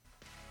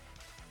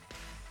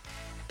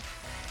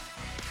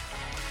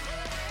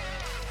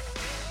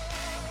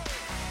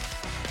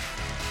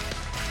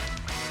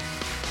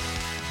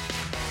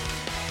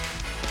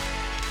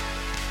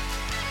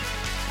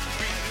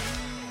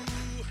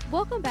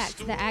Welcome back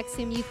to the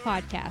Axiom Youth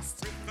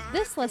Podcast.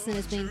 This lesson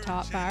is being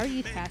taught by our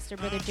youth pastor,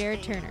 Brother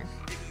Jared Turner.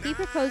 He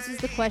proposes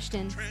the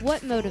question,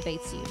 what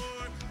motivates you?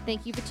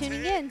 Thank you for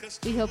tuning in.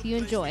 We hope you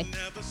enjoy.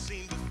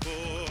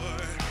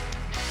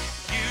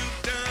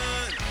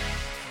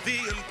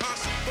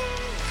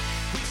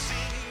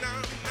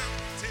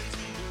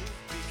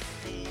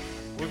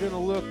 We're going to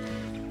look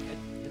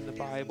in the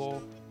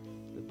Bible,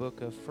 the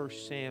book of 1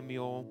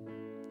 Samuel,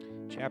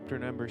 chapter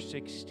number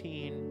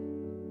 16,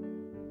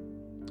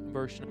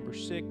 verse number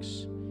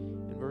 6,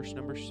 and verse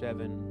number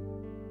 7.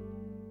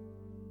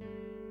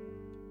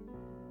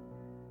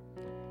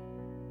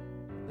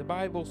 The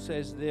Bible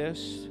says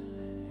this,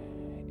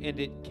 and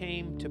it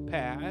came to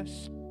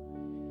pass,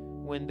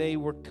 when they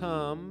were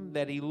come,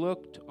 that he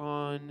looked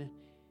on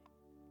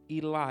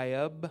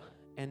Eliab,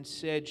 and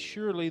said,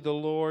 Surely the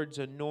Lord's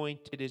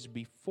anointed is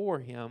before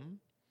him.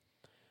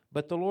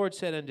 But the Lord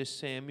said unto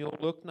Samuel,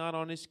 Look not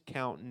on his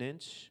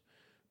countenance,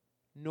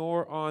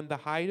 nor on the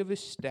height of his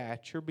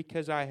stature,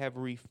 because I have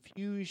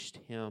refused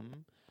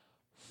him.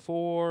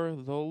 For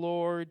the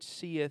Lord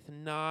seeth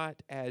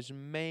not as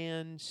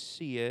man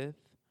seeth,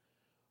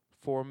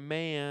 for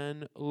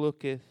man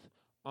looketh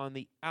on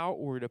the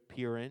outward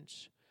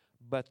appearance,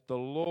 but the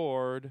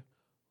Lord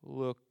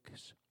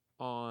looks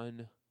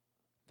on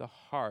the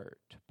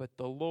heart. But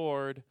the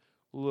Lord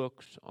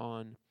looks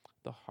on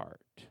the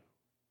heart.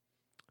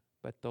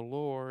 But the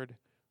Lord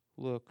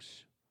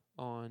looks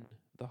on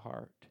the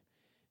heart.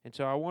 And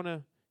so I want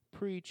to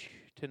preach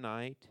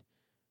tonight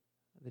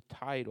the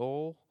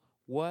title,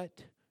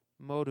 What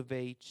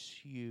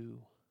Motivates You?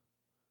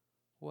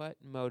 What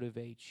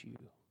motivates you?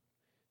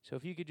 So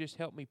if you could just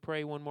help me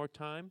pray one more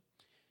time.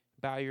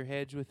 Bow your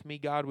heads with me.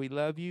 God, we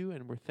love you,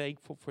 and we're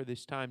thankful for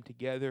this time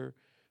together.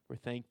 We're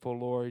thankful,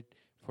 Lord,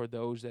 for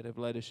those that have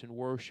led us in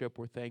worship.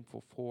 We're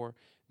thankful for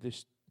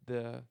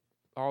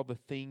all the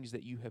things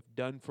that you have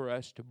done for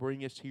us to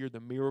bring us here, the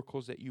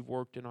miracles that you've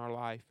worked in our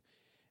life.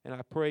 And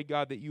I pray,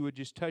 God, that you would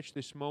just touch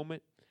this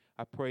moment.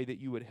 I pray that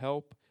you would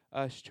help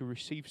us to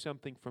receive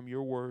something from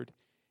your word.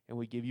 And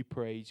we give you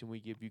praise and we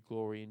give you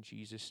glory in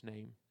Jesus'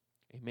 name.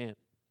 Amen.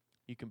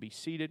 You can be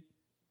seated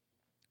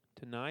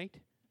tonight.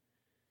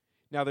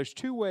 Now, there's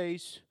two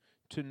ways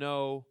to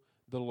know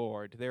the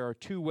Lord. There are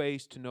two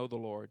ways to know the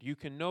Lord. You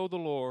can know the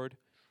Lord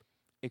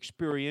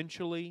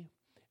experientially,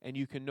 and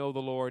you can know the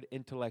Lord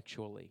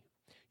intellectually.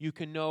 You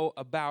can know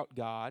about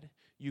God.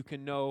 You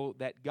can know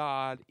that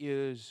God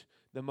is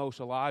the most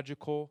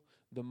logical,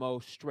 the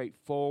most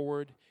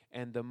straightforward,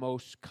 and the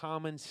most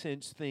common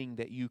sense thing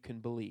that you can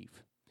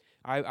believe.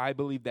 I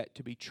believe that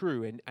to be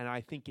true, and I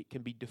think it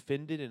can be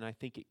defended, and I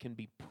think it can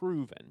be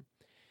proven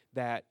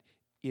that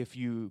if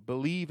you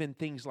believe in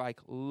things like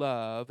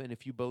love, and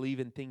if you believe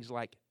in things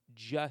like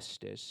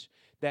justice,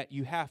 that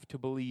you have to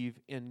believe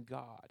in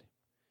God.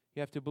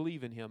 You have to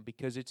believe in him,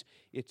 because it's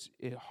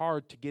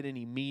hard to get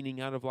any meaning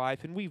out of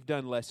life. And we've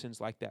done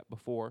lessons like that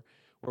before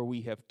where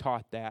we have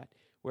taught that,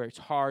 where it's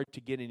hard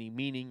to get any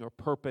meaning or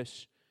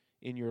purpose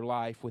in your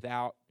life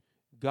without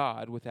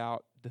God,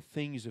 without the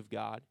things of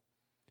God.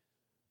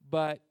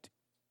 But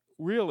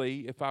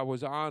really, if I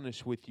was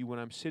honest with you, when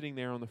I'm sitting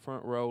there on the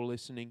front row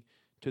listening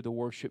to the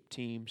worship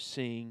team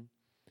sing,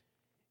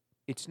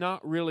 it's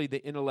not really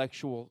the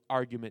intellectual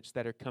arguments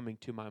that are coming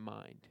to my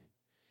mind.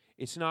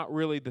 It's not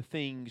really the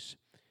things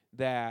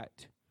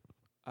that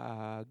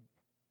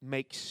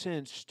make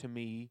sense to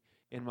me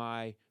in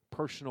my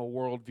personal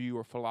worldview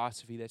or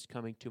philosophy that's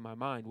coming to my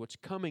mind. What's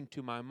coming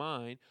to my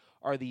mind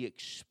are the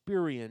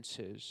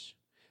experiences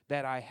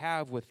that I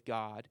have with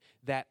God,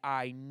 that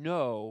I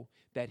know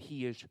that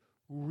he is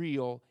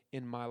real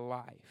in my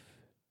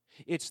life.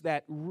 It's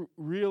that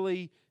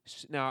really.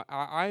 Now,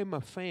 I'm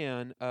a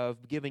fan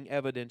of giving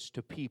evidence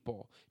to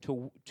people,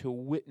 to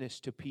witness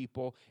to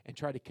people and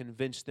try to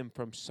convince them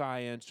from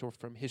science or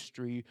from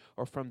history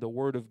or from the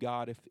Word of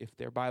God if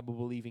they're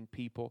Bible-believing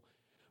people.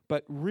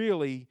 But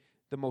really,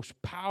 the most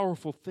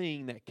powerful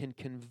thing that can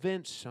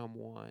convince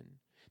someone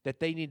that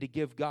they need to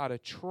give God a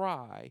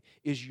try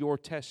is your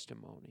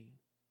testimony.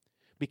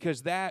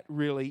 Because that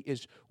really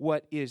is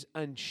what is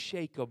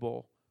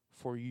unshakable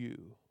for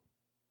you.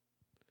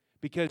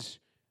 Because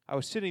I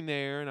was sitting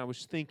there and I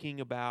was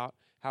thinking about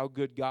how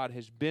good God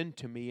has been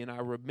to me, and I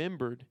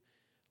remembered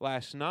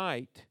last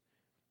night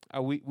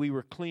we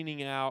were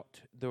cleaning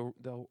out the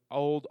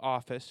old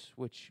office,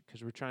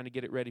 because we're trying to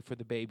get it ready for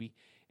the baby.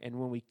 And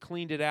when we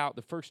cleaned it out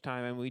the first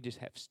time, we just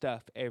have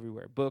stuff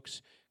everywhere,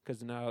 books,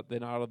 because not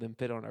all of them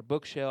fit on our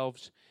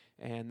bookshelves,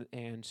 and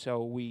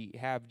so we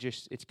have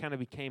it's kind of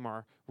became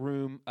our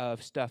room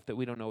of stuff that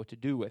we don't know what to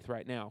do with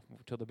right now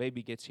until the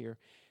baby gets here.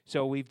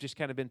 So we've just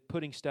kind of been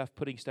putting stuff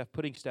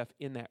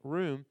in that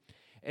room.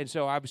 And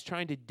so I was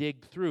trying to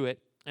dig through it,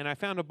 and I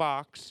found a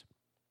box.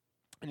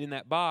 And in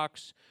that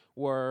box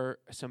were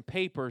some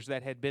papers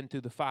that had been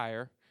through the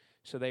fire.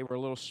 So they were a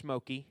little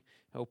smoky.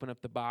 I opened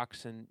up the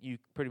box, and you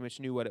pretty much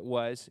knew what it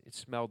was. It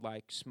smelled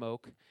like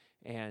smoke.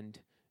 And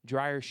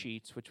dryer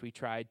sheets, which we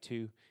tried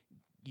to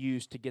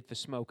use to get the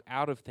smoke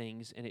out of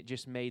things, and it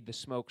just made the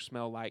smoke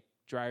smell like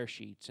dryer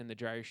sheets, and the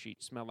dryer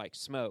sheets smell like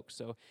smoke.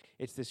 So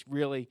it's this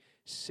really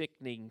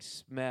sickening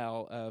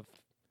smell of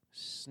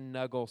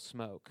snuggle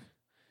smoke,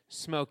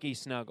 smoky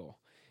snuggle.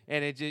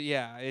 And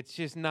it's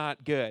just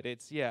not good.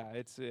 It's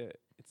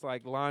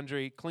like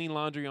clean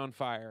laundry on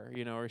fire,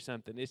 or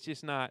something. It's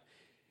just not.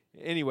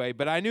 Anyway,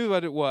 but I knew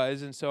what it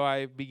was, and so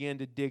I began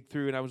to dig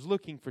through, and I was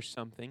looking for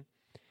something,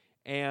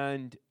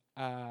 and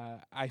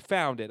I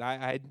found it.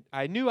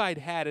 I knew I'd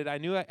had it. I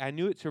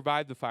knew it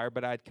survived the fire,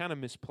 but I'd kind of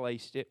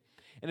misplaced it.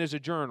 And there's a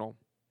journal,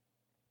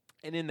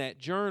 and in that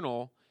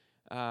journal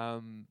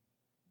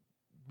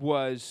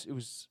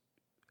was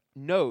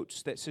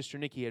notes that Sister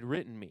Nikki had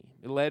written me,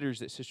 letters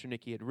that Sister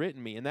Nikki had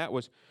written me, and that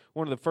was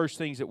one of the first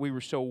things that we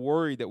were so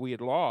worried that we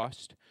had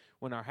lost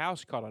when our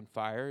house caught on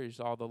fire,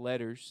 is all the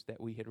letters that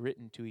we had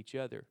written to each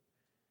other.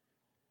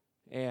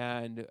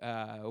 And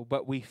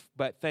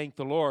but thank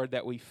the Lord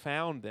that we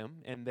found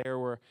them, and there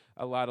were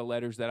a lot of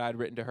letters that I'd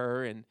written to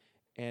her,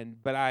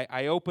 but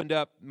I opened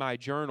up my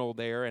journal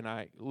there, and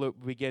I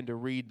began to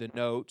read the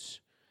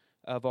notes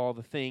of all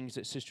the things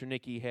that Sister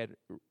Nikki had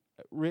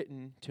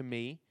written to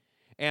me.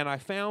 And I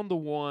found the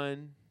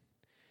one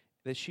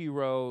that she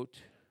wrote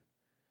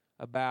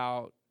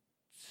about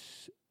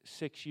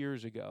 6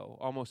 years ago,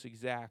 almost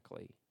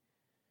exactly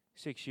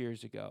 6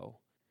 years ago.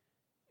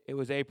 It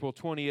was April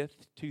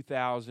 20th,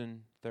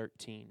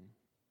 2013.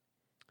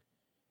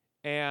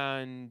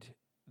 And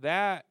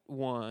that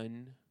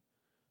one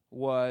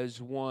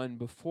was one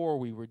before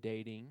we were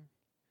dating,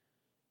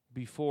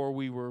 before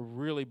we were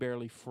really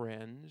barely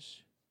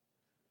friends.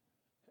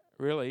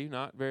 Really,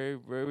 not very,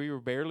 we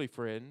were barely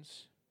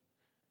friends.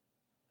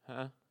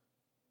 Huh?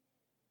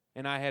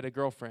 And I had a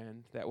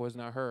girlfriend that was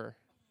not her.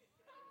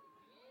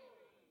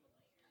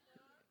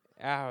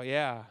 Oh,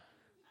 yeah.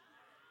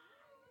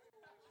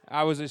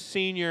 I was a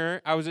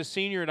senior at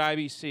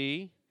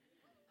IBC.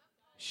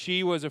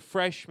 She was a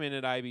freshman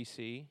at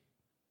IBC.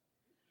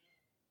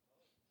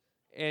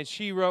 And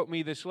she wrote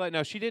me this letter.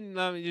 Now, she didn't,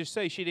 let me just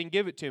say, she didn't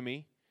give it to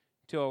me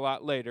till a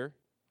lot later.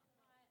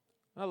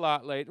 A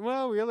lot later.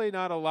 Well, really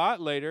not a lot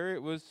later.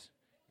 It was,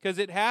 because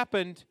it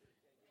happened.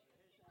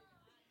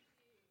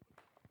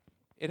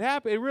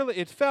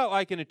 It felt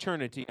like an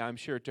eternity, I'm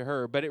sure, to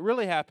her, but it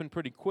really happened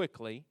pretty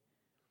quickly.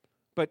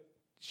 But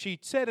she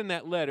said in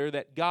that letter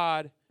that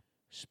God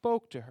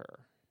spoke to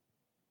her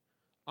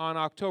on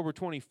October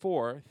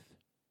 24th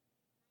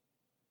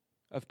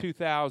of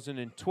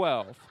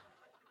 2012.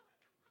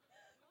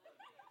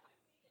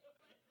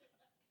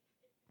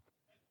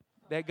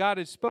 That God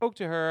had spoke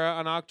to her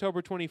on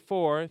October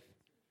 24th,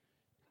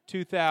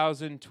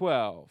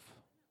 2012.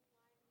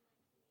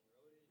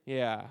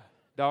 Yeah.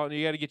 Dalton,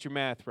 you got to get your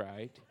math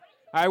right.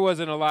 I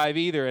wasn't alive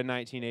either in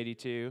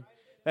 1982.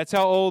 That's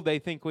how old they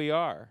think we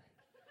are.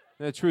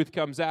 The truth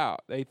comes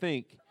out. They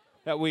think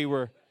that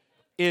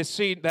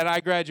that I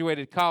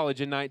graduated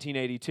college in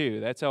 1982.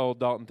 That's how old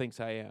Dalton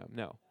thinks I am.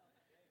 No.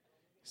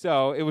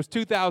 So it was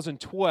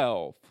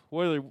 2012.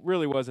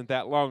 Really wasn't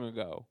that long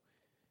ago.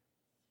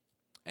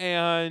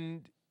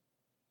 And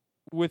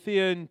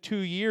within 2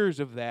 years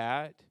of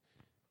that,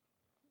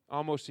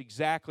 almost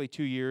exactly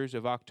 2 years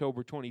of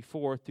October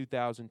 24th,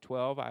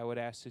 2012, I would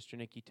ask Sister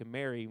Nikki to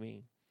marry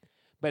me.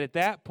 But at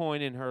that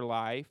point in her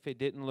life, it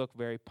didn't look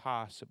very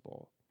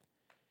possible.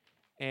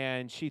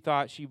 And she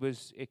thought she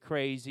was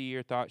crazy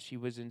or thought she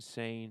was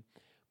insane.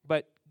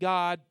 But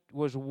God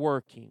was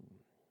working.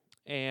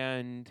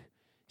 And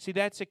see,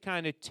 that's a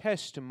kind of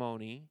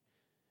testimony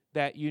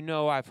that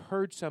I've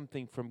heard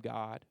something from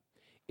God.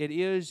 It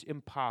is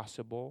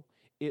impossible.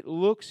 It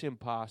looks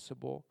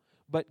impossible.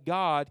 But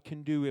God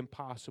can do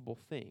impossible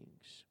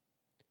things.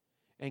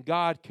 And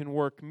God can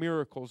work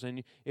miracles.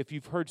 And if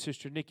you've heard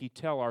Sister Nikki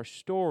tell our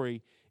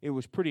story, it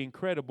was pretty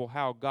incredible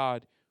how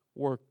God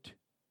worked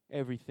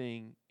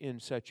everything in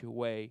such a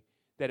way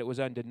that it was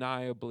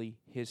undeniably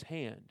His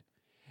hand.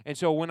 And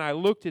so when I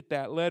looked at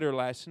that letter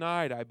last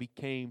night, I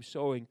became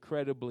so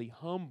incredibly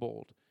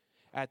humbled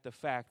at the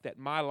fact that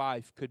my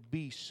life could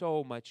be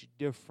so much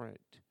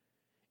different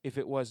if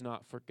it was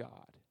not for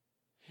God.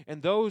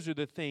 And those are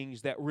the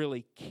things that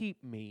really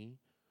keep me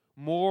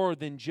more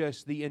than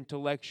just the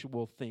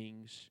intellectual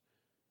things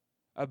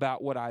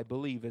about what I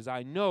believe, is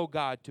I know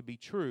God to be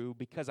true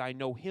because I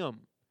know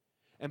Him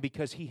and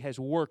because He has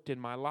worked in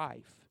my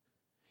life.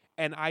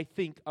 And I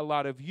think a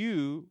lot of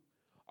you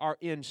are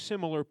in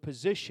similar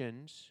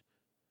positions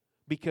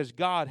because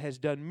God has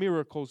done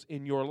miracles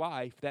in your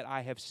life that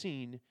I have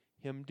seen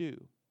Him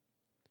do.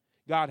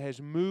 God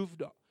has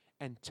moved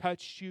and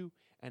touched you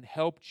and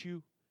helped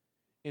you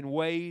in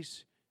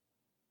ways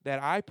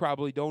that I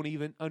probably don't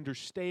even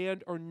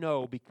understand or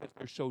know because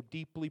they're so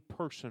deeply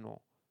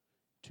personal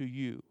to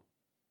you.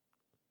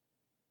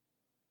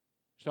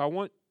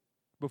 So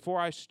before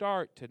I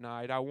start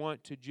tonight, I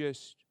want to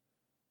just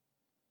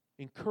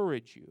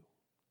encourage you.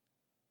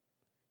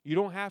 You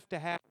don't have to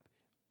have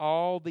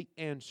all the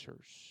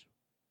answers.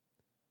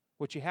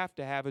 What you have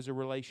to have is a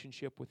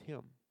relationship with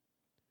Him.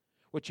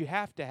 What you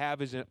have to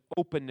have is an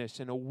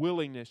openness and a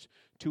willingness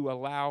to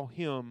allow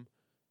Him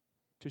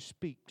to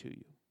speak to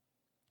you,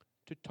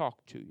 to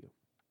talk to you.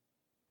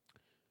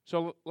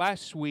 So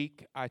last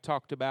week I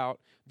talked about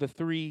the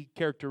 3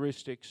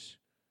 characteristics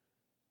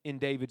in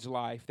David's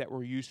life that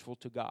were useful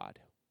to God.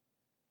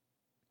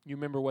 You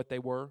remember what they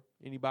were?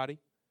 Anybody?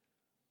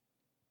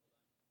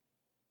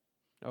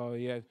 Oh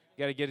yeah,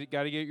 got to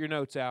get your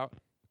notes out.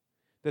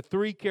 The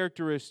 3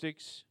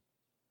 characteristics.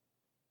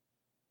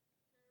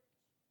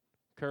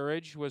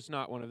 Courage was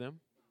not one of them.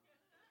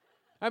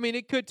 I mean,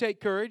 it could take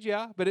courage,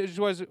 yeah, but it just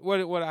wasn't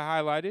what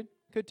I highlighted.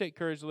 Could take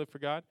courage to live for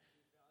God.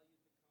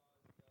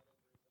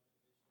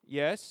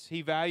 Yes,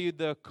 he valued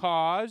the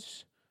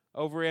cause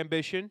over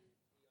ambition.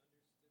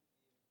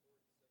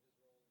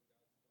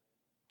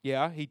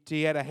 Yeah,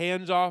 he had a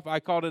hands-off, I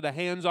called it a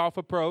hands-off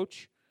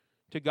approach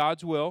to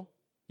God's will.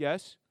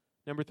 Yes.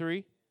 Number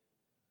 3.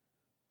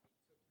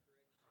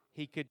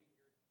 He could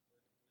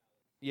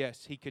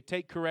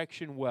take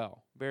correction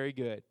well. Very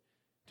good.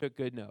 Took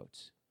good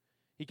notes.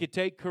 He could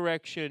take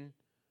correction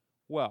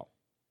well.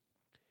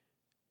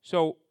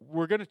 So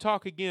we're going to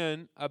talk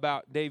again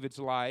about David's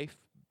life,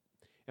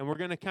 and we're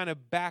going to kind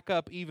of back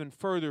up even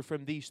further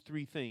from these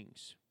 3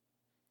 things.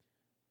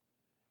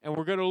 And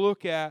we're going to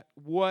look at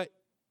what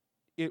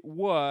it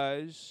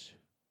was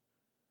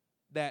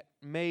that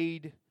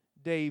made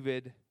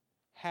David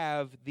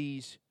have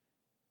these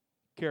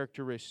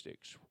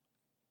characteristics.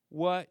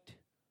 What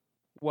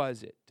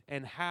was it?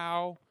 And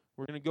how,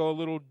 we're going to go a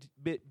little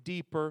bit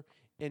deeper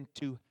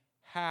into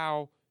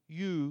how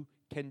you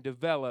can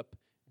develop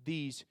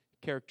these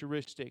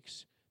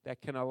characteristics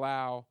that can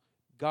allow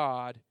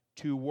God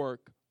to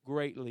work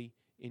greatly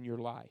in your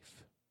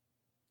life.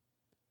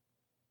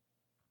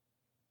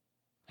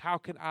 How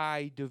can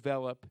I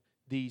develop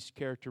these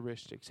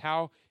characteristics?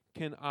 How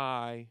can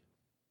I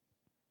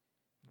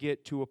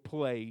get to a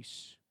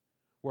place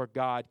where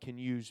God can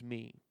use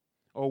me,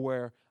 or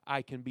where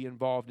I can be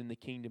involved in the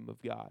kingdom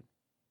of God?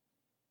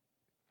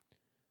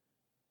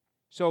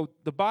 So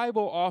the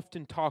Bible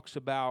often talks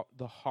about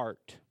the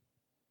heart.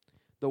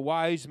 The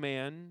wise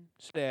man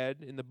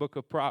said in the book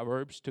of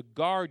Proverbs to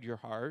guard your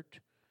heart,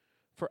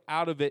 for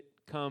out of it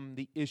come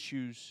the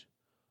issues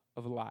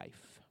of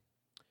life.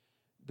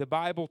 The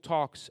Bible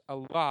talks a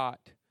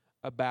lot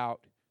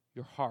about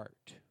your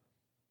heart.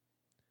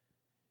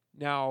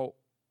 Now,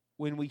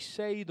 when we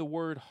say the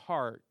word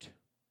heart,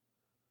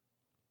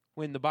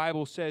 when the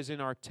Bible says in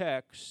our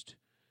text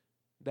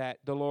that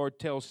the Lord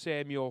tells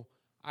Samuel,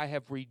 I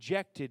have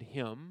rejected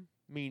him,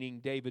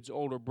 meaning David's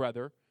older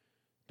brother.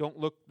 Don't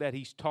look that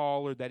he's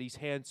tall or that he's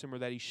handsome or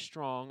that he's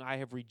strong. I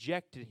have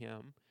rejected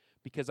him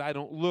because I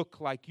don't look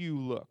like you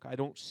look. I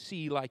don't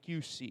see like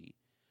you see.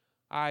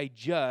 I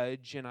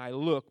judge and I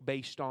look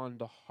based on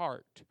the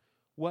heart.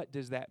 What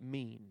does that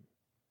mean?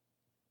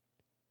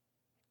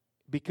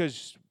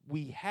 Because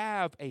we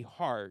have a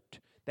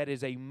heart that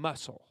is a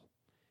muscle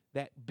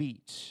that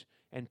beats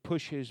and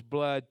pushes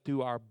blood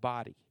through our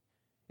body.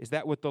 Is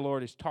that what the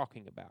Lord is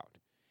talking about?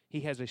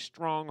 He has a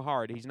strong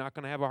heart. He's not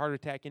going to have a heart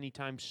attack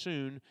anytime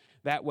soon.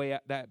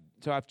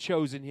 So I've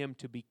chosen him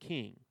to be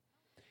king.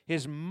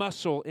 His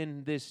muscle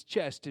in this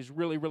chest is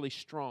really, really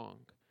strong.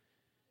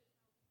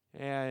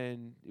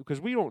 And because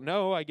we don't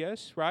know, I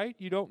guess, right?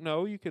 You don't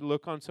know. You could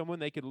look on someone,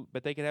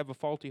 but they could have a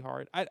faulty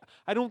heart.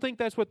 I don't think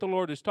that's what the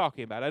Lord is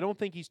talking about. I don't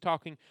think he's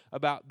talking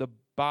about the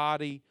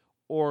body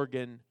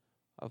organ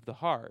of the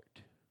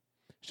heart.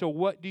 So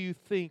what do you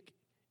think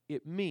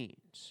it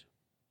means?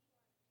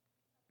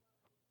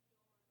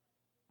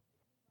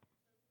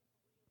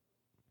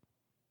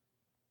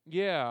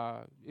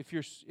 Yeah, if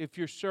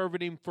you're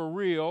serving him for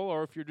real,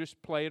 or if you're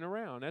just playing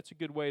around. That's a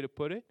good way to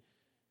put it.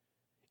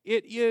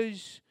 It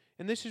is,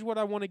 and this is what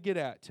I want to get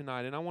at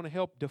tonight, and I want to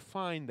help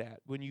define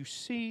that. When you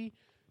see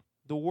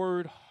the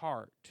word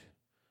heart,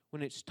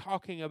 when it's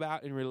talking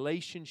about in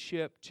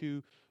relationship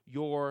to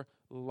your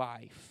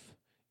life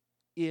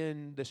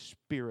in the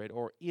Spirit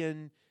or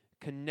in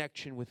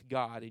connection with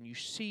God, and you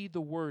see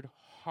the word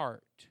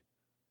heart,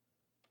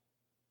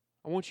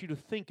 I want you to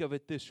think of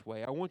it this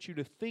way. I want you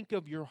to think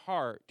of your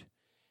heart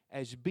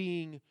as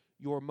being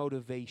your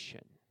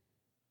motivation.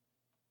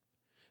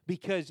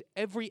 Because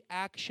every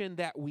action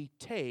that we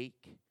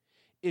take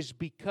is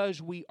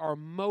because we are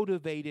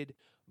motivated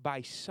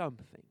by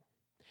something.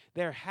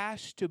 There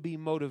has to be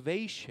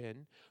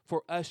motivation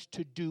for us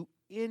to do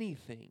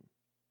anything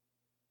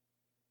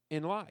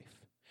in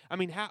life. I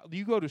mean, how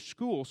you go to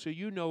school, so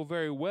you know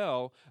very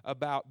well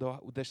about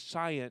the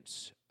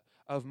science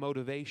of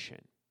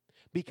motivation.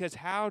 Because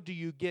how do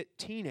you get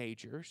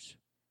teenagers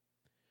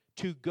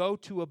to go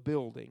to a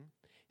building,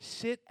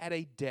 sit at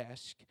a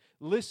desk,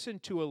 listen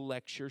to a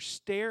lecture,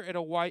 stare at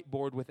a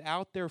whiteboard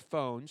without their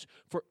phones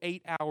for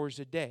 8 hours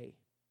a day?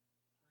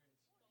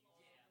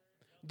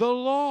 The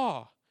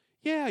law.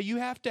 Yeah, you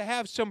have to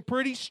have some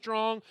pretty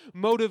strong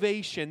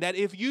motivation that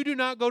if you do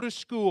not go to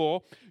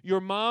school,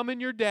 your mom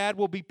and your dad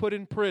will be put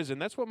in prison.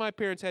 That's what my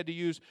parents had to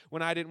use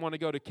when I didn't want to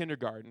go to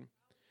kindergarten.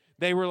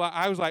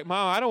 I was like,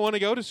 Mom, I don't want to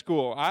go to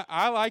school.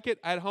 I like it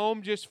at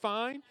home just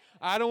fine.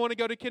 I don't want to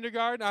go to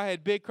kindergarten. I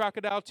had big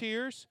crocodile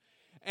tears.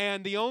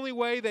 And the only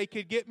way they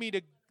could get me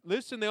to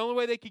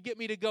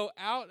go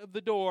out of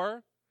the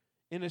door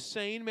in a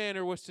sane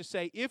manner was to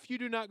say, if you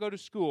do not go to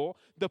school,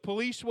 the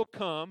police will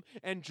come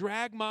and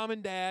drag mom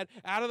and dad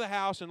out of the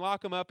house and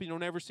lock them up and you'll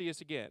never see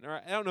us again. All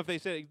right? I don't know if they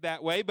said it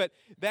that way, but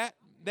that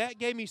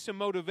gave me some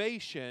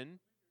motivation.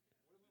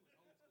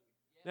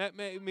 That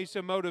made me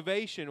some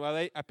motivation.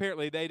 Well,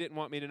 apparently they didn't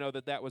want me to know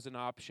that was an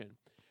option.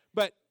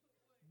 But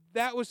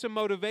that was some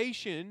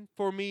motivation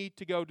for me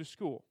to go to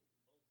school.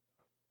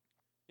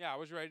 Yeah, I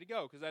was ready to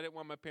go because I didn't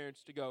want my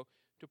parents to go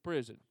to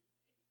prison.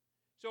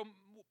 So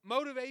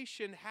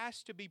motivation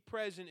has to be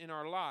present in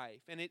our life,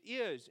 and it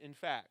is, in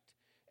fact.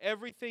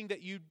 Everything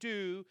that you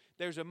do,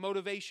 there's a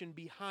motivation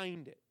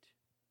behind it.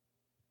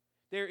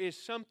 There is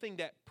something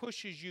that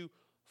pushes you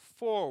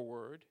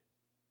forward,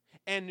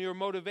 and your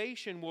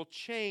motivation will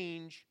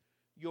change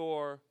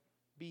your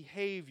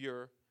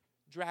behavior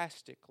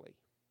drastically.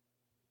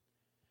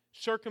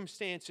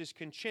 Circumstances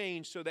can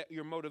change so that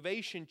your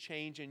motivation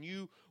change, and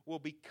you will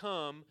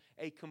become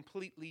a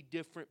completely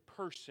different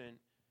person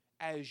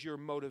as your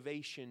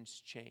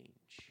motivations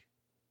change.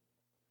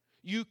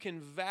 You can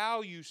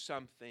value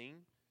something,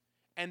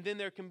 and then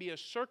there can be a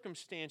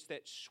circumstance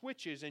that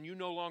switches and you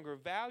no longer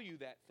value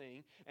that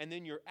thing, and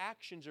then your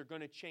actions are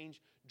going to change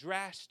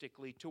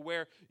drastically to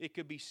where it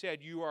could be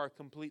said you are a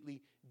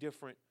completely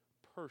different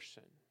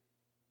person.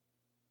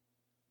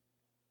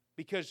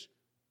 Because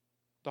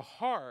the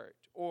heart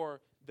or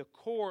the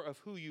core of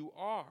who you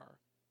are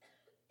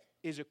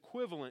is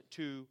equivalent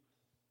to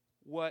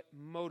what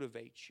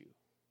motivates you.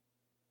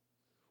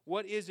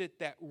 What is it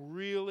that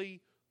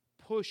really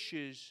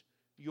pushes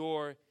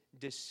your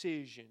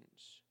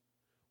decisions?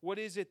 What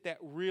is it that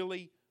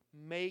really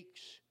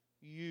makes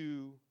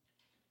you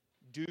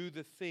do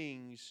the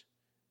things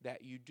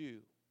that you do?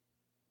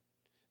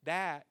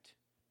 That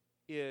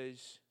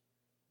is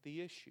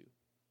the issue.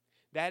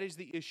 That is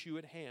the issue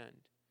at hand.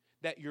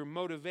 That your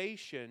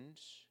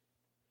motivations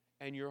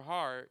and your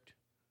heart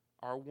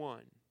are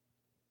one.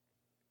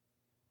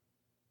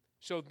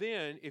 So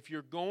then, if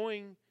you're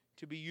going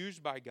to be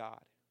used by God,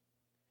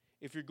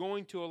 if you're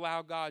going to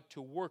allow God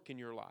to work in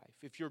your life,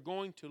 if you're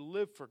going to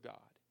live for God,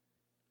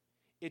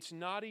 it's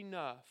not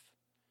enough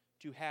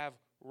to have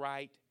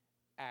right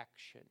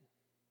action.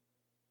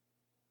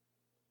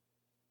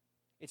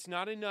 It's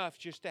not enough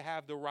just to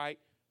have the right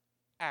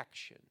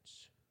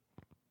actions.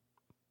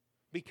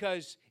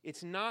 Because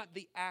it's not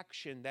the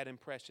action that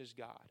impresses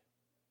God.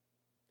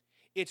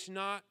 It's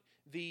not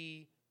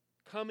the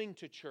coming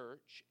to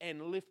church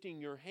and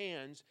lifting your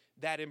hands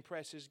that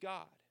impresses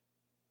God.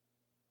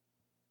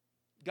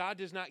 God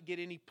does not get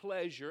any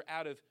pleasure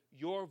out of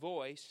your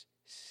voice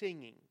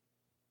singing.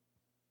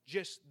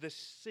 Just the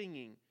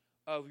singing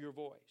of your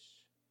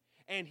voice.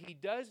 And He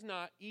does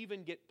not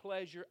even get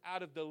pleasure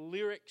out of the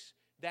lyrics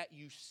that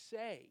you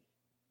say.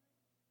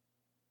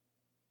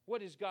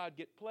 What does God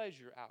get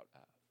pleasure out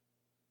of?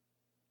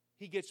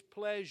 He gets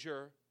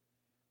pleasure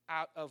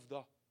out of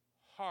the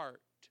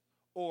heart,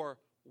 or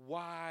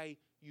why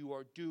you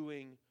are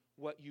doing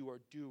what you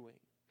are doing.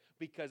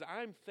 Because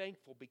I'm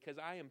thankful because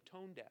I am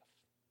tone deaf.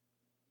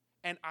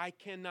 And I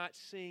cannot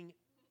sing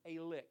a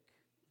lick.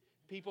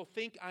 People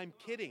think I'm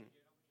kidding.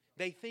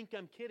 They think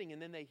I'm kidding,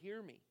 and then they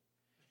hear me.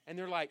 And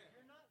they're like,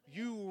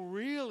 you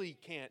really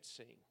can't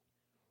sing.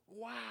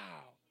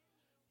 Wow.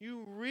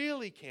 You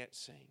really can't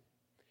sing.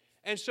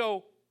 And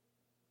so,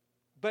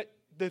 but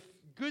the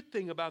good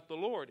thing about the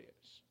Lord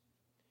is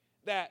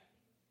that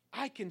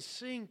I can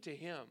sing to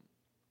Him.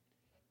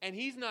 And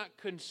He's not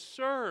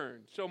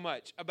concerned so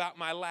much about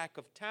my lack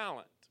of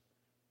talent.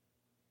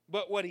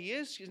 But what He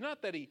is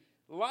not that He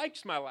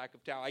likes my lack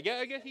of talent.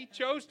 I guess He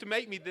chose to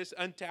make me this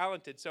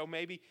untalented, so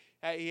maybe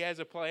He has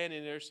a plan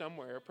in there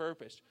somewhere, a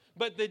purpose.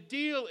 But the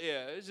deal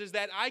is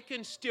that I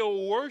can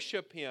still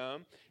worship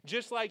Him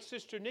just like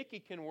Sister Nikki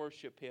can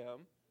worship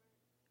Him,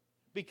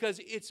 because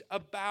it's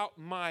about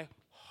my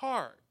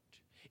heart.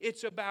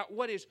 It's about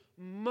what is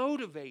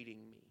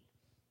motivating me.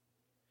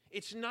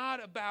 It's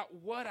not about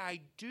what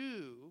I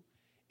do.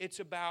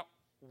 It's about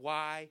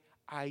why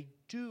I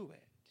do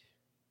it.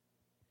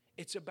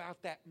 It's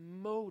about that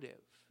motive.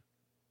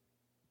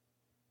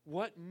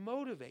 What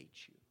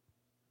motivates you?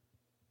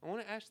 I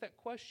want to ask that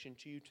question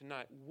to you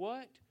tonight.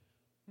 What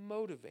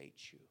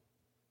motivates you?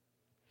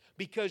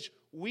 Because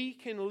we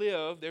can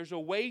live, there's a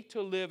way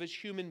to live as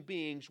human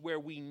beings where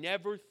we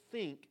never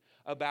think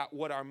about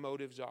what our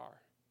motives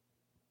are.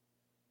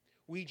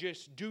 We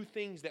just do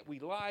things that we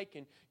like,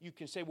 and you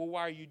can say, well,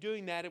 why are you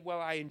doing that?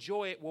 Well, I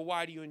enjoy it. Well,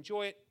 why do you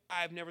enjoy it?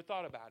 I've never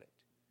thought about it.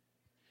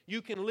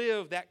 You can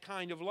live that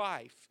kind of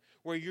life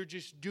where you're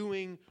just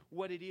doing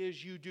what it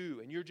is you do,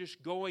 and you're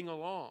just going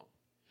along.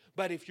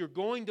 But if you're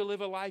going to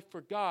live a life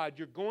for God,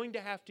 you're going to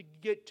have to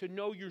get to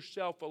know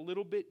yourself a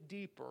little bit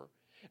deeper,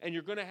 and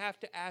you're going to have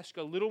to ask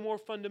a little more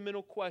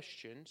fundamental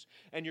questions,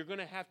 and you're going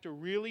to have to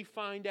really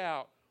find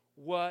out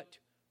what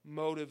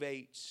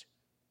motivates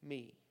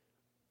me.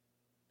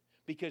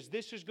 Because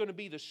this is going to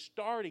be the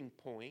starting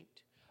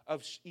point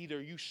of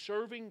either you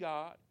serving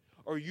God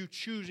or you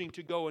choosing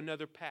to go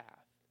another path.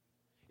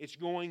 It's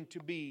going to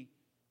be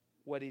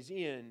what is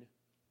in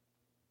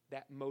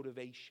that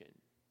motivation.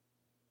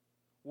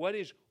 What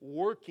is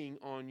working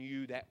on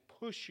you that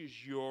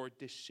pushes your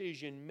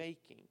decision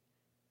making?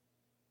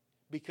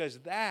 Because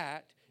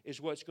that is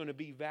what's going to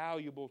be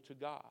valuable to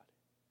God.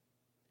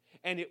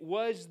 And it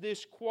was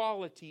this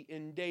quality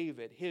in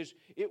David.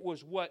 It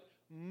was what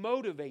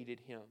motivated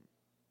him.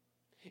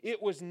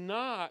 It was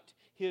not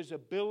his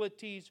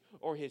abilities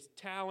or his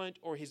talent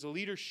or his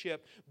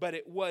leadership, but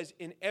it was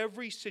in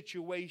every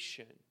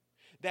situation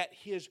that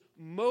his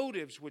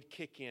motives would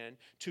kick in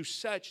to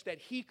such that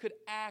he could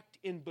act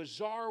in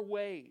bizarre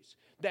ways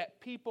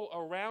that people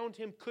around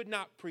him could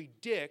not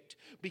predict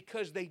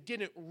because they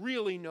didn't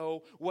really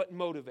know what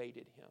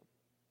motivated him.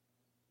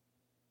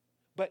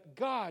 But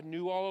God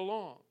knew all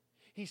along.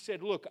 He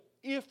said, look,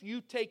 if you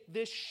take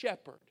this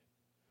shepherd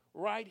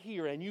right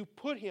here and you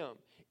put him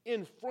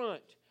in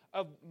front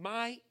of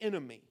my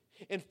enemy,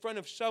 in front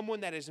of someone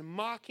that is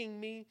mocking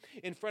me,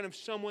 in front of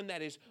someone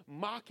that is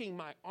mocking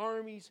my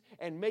armies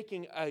and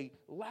making a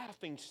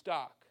laughing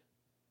stock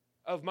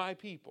of my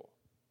people,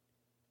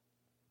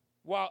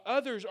 while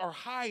others are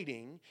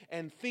hiding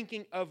and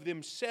thinking of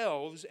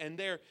themselves and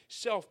their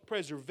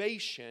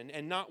self-preservation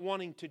and not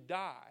wanting to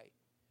die,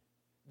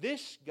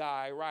 this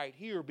guy right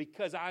here,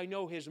 because I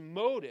know his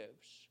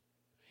motives,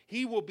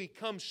 he will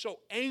become so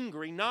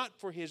angry, not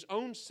for his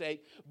own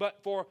sake,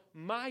 but for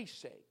my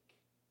sake.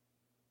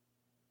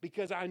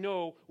 Because I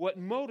know what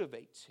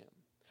motivates him.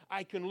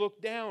 I can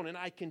look down and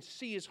I can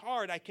see his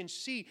heart. I can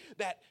see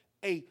that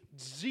a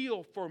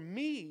zeal for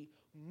me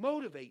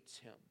motivates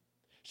him.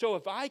 So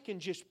if I can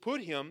just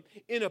put him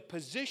in a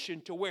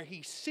position to where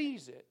he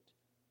sees it,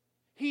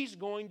 he's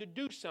going to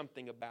do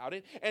something about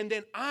it. And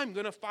then I'm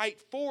going to fight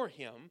for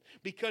him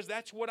because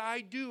that's what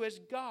I do as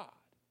God.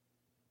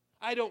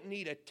 I don't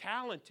need a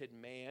talented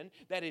man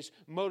that is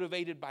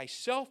motivated by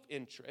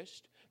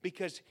self-interest,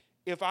 because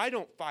if I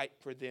don't fight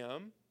for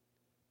them,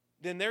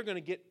 then they're going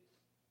to get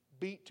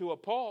beat to a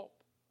pulp.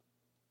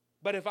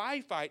 But if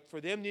I fight for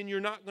them, then you're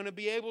not going to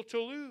be able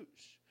to lose.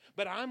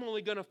 But I'm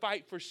only going to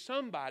fight for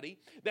somebody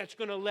that's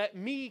going to let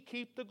me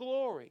keep the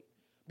glory,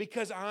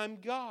 because I'm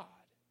God.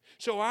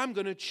 So I'm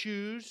going to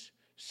choose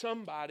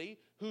somebody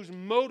who's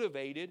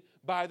motivated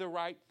by the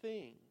right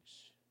things.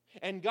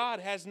 And God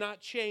has not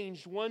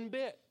changed one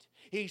bit.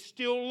 He's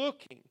still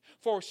looking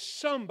for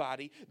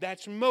somebody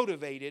that's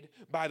motivated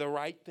by the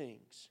right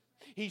things.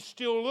 He's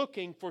still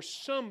looking for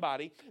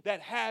somebody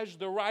that has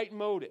the right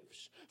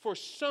motives, for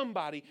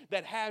somebody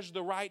that has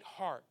the right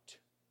heart.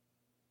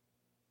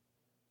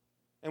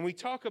 And we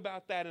talk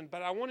about that,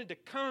 but I wanted to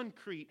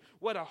concrete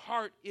what a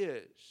heart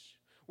is,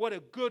 what a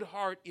good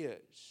heart is.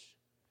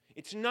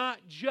 It's not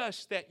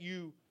just that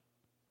you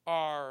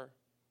are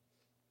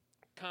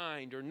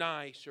kind or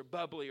nice or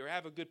bubbly or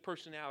have a good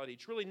personality.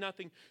 It's really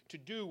nothing to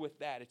do with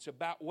that. It's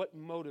about what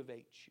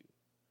motivates you.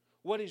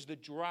 What is the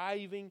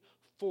driving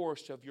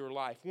force of your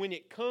life? When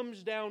it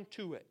comes down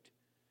to it,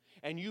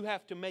 and you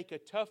have to make a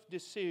tough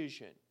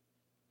decision,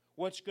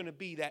 what's going to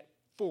be that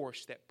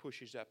force that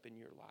pushes up in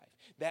your life?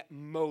 That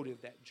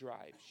motive that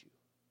drives you.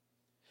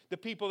 The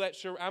people that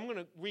I'm going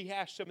to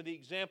rehash some of the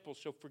examples,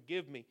 so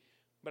forgive me,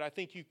 but I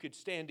think you could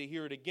stand to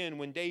hear it again.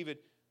 When David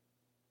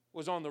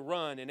was on the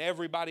run and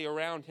everybody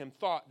around him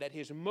thought that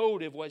his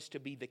motive was to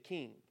be the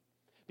king,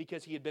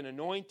 because he had been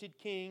anointed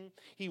king.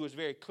 He was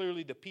very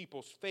clearly the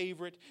people's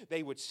favorite.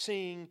 They would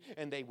sing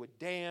and they would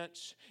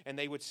dance and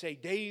they would say,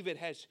 David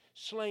has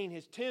slain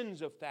his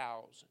tens of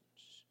thousands.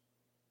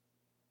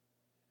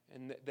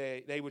 And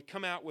they would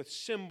come out with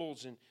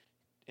cymbals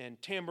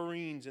and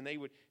tambourines, and they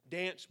would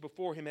dance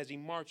before him as he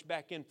marched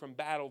back in from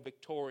battle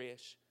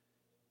victorious.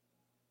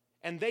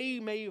 And they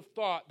may have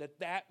thought that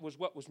that was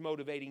what was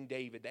motivating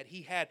David, that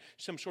he had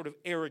some sort of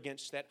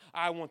arrogance, that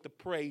I want the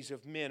praise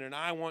of men and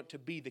I want to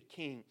be the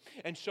king.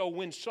 And so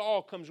when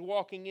Saul comes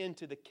walking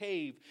into the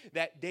cave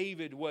that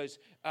David was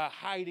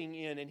hiding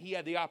in, and he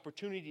had the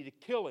opportunity to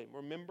kill him,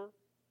 remember?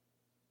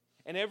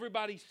 And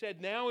everybody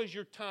said, now is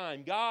your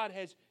time. God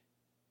has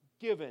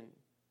given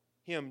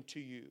him to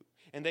you.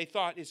 And they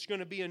thought it's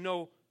going to be a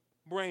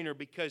no-brainer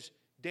because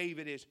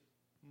David is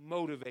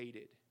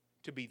motivated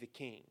to be the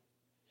king.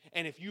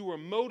 And if you were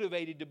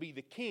motivated to be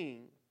the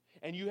king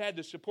and you had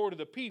the support of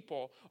the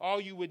people,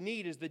 all you would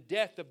need is the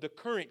death of the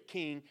current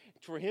king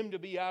for him to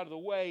be out of the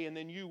way, and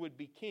then you would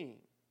be king.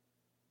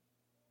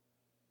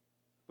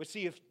 But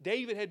see, if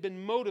David had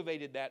been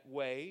motivated that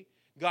way,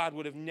 God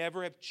would have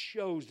never have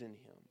chosen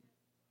him.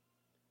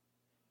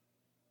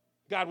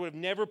 God would have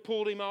never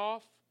pulled him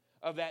off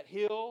of that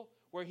hill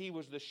where he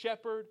was the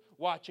shepherd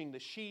watching the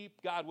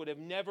sheep. God would have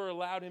never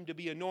allowed him to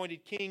be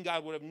anointed king.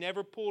 God would have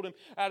never pulled him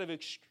out of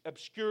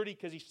obscurity,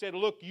 because he said,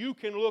 look, you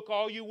can look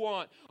all you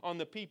want on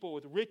the people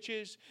with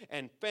riches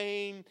and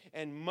fame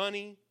and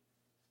money,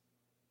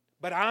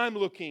 but I'm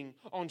looking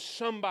on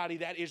somebody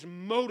that is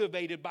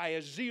motivated by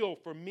a zeal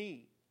for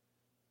me,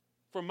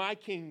 for my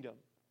kingdom,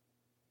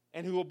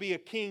 and who will be a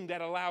king that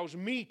allows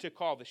me to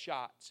call the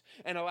shots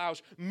and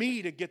allows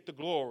me to get the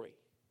glory.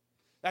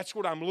 That's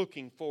what I'm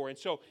looking for. And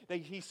so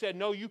he said,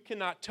 no, you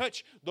cannot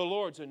touch the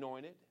Lord's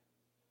anointed.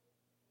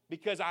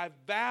 because I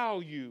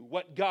value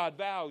what God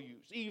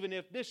values. Even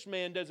if this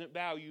man doesn't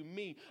value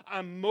me,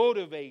 I'm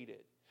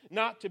motivated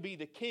not to be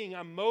the king.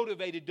 I'm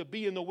motivated to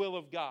be in the will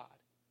of God.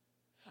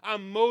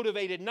 I'm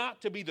motivated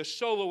not to be the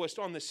soloist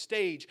on the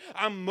stage.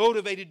 I'm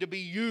motivated to be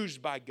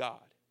used by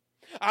God.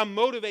 I'm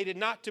motivated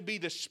not to be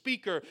the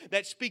speaker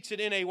that speaks at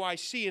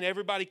NAYC and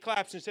everybody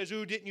claps and says,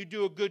 "Ooh, didn't you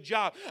do a good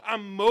job?"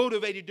 I'm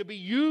motivated to be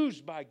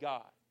used by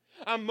God.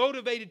 I'm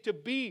motivated to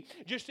be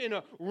just in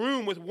a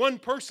room with one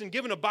person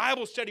giving a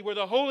Bible study where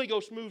the Holy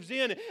Ghost moves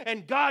in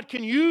and God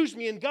can use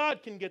me and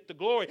God can get the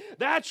glory.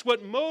 That's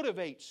what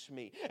motivates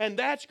me. And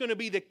that's going to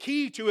be the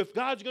key to if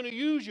God's going to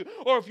use you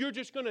or if you're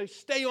just going to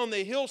stay on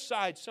the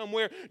hillside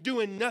somewhere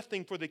doing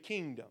nothing for the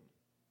kingdom.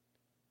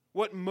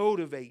 What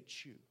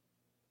motivates you?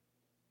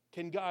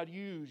 Can God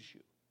use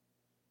you?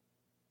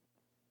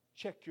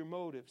 Check your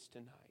motives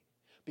tonight,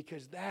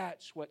 because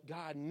that's what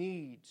God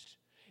needs,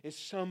 is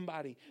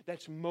somebody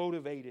that's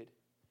motivated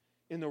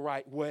in the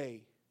right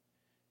way,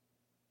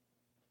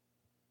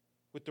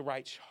 with the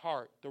right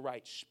heart, the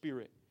right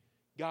spirit.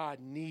 God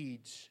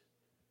needs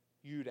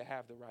you to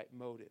have the right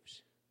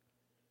motives.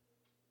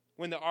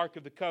 When the Ark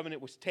of the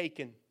Covenant was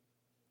taken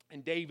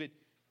and David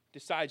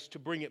decides to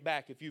bring it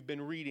back, if you've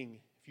been reading,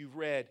 if you've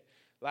read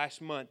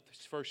last month,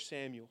 1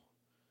 Samuel,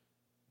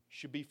 you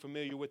should be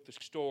familiar with the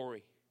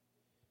story.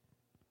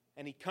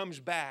 And he comes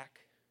back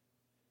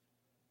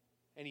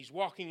and he's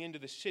walking into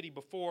the city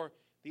before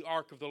the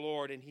ark of the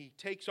Lord, and he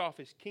takes off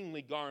his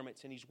kingly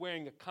garments and he's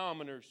wearing a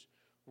commoner's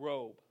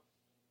robe,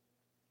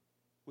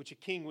 which a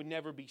king would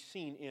never be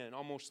seen in,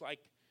 almost like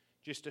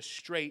just a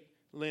straight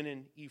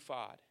linen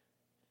ephod.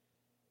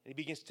 And he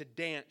begins to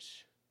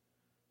dance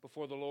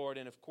before the Lord,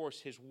 and of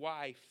course his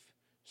wife,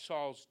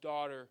 Saul's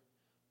daughter,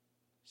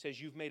 says,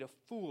 "You've made a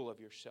fool of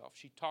yourself."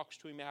 She talks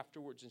to him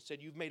afterwards and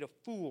said, "You've made a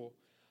fool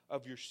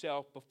of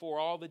yourself before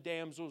all the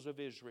damsels of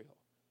Israel.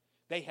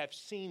 They have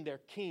seen their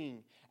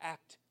king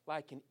act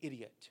like an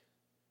idiot."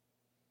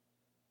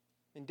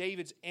 And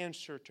David's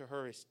answer to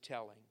her is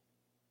telling.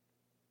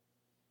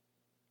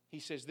 He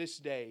says, "This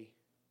day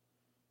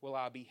will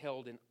I be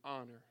held in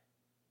honor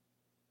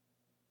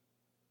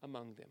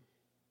among them."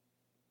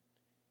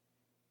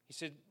 He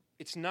said,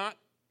 it's not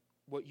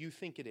what you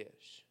think it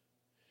is.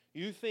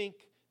 You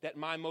think that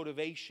my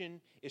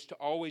motivation is to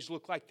always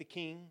look like the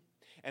king,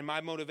 and my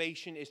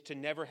motivation is to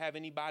never have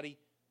anybody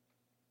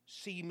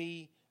see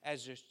me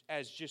as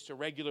just a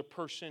regular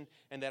person,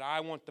 and that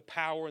I want the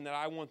power and that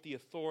I want the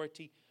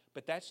authority.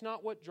 But that's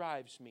not what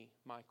drives me,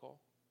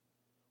 Michael.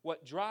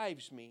 What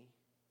drives me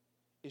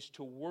is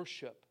to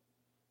worship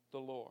the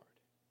Lord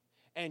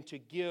and to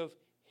give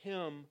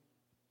Him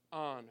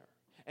honor.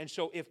 And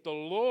so if the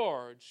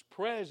Lord's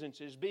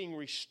presence is being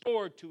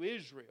restored to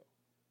Israel,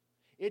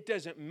 it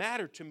doesn't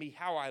matter to me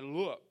how I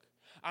look.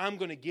 I'm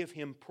going to give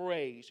Him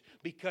praise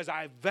because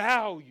I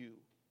value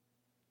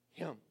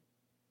Him.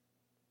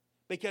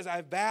 Because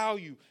I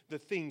value the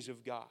things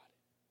of God.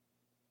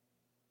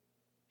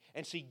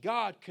 And see,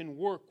 God can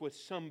work with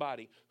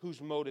somebody whose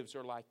motives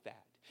are like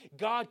that.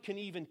 God can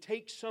even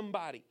take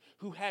somebody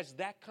who has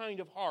that kind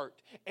of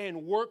heart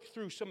and work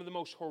through some of the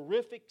most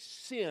horrific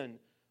sin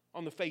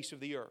on the face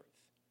of the earth,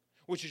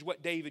 which is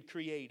what David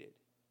created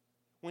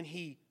when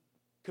he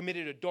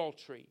committed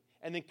adultery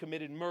and then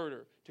committed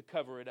murder to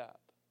cover it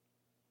up.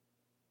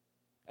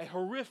 A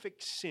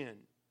horrific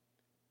sin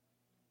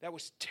that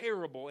was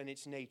terrible in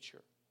its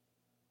nature.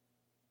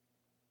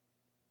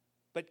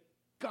 But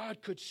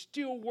God could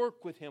still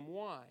work with him.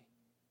 Why?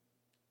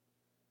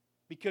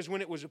 Because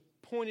when it was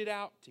pointed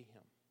out to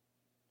him,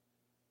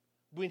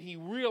 when he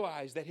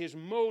realized that his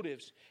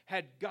motives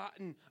had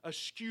gotten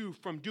askew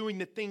from doing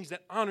the things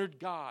that honored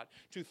God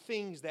to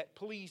things that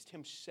pleased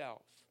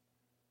himself,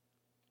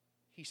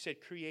 he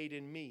said, "Create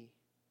in me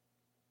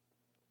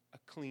a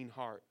clean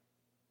heart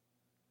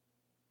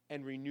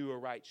and renew a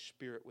right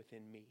spirit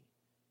within me."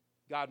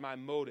 God, my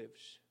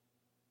motives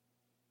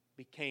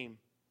became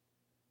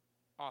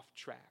off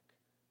track.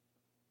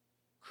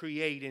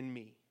 Create in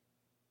me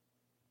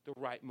the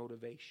right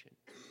motivation.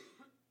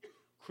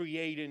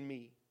 Create in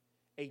me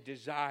a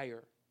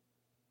desire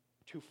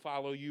to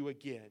follow you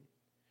again,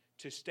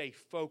 to stay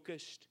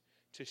focused,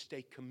 to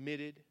stay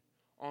committed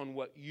on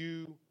what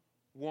you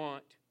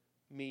want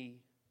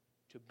me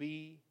to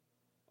be,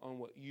 on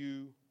what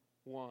you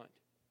want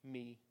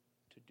me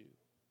to do.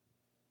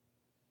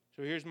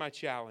 So here's my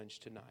challenge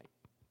tonight.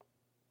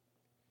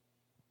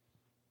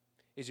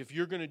 Is if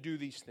you're going to do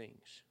these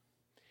things,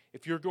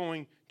 if you're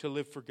going to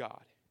live for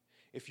God,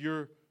 if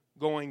you're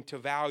going to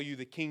value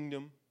the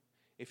kingdom,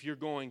 if you're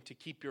going to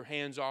keep your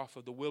hands off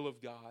of the will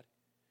of God,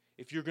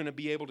 if you're going to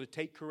be able to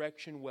take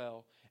correction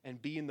well and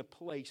be in the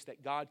place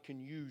that God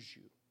can use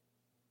you,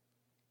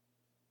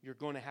 you're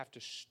going to have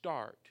to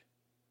start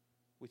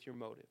with your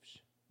motives.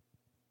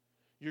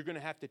 You're going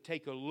to have to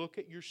take a look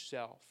at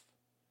yourself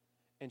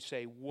and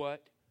say,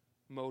 what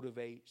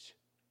motivates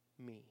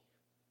me?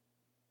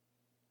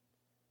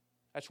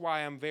 That's why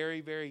I'm very,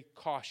 very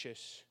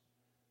cautious,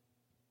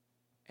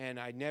 and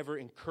I never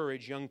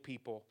encourage young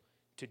people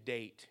to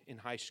date in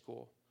high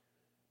school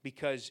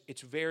because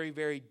it's very,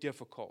 very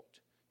difficult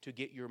to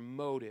get your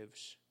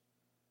motives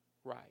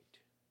right.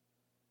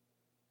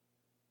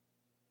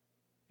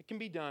 It can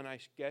be done, I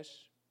guess,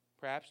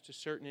 perhaps to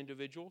certain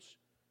individuals,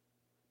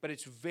 but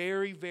it's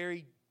very,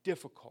 very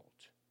difficult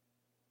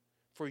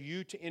for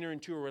you to enter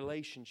into a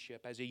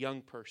relationship as a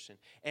young person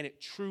and it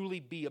truly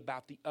be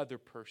about the other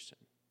person.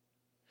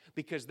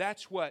 Because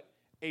that's what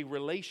a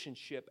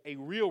relationship, a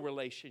real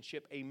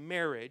relationship, a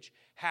marriage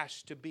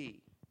has to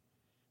be.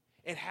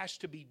 It has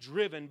to be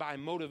driven by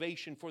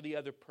motivation for the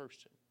other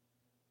person.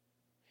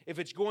 If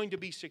it's going to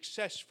be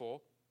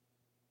successful,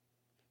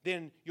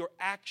 then your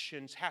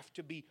actions have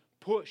to be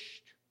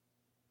pushed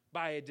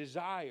by a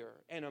desire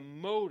and a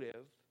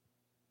motive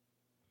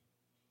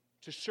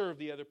to serve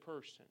the other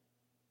person.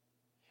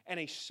 And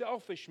a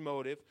selfish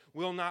motive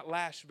will not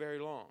last very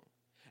long.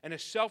 And a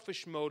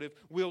selfish motive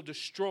will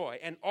destroy.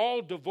 And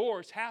all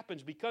divorce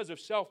happens because of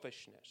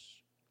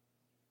selfishness.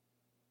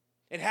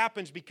 It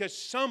happens because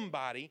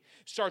somebody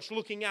starts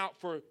looking out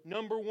for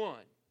number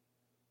one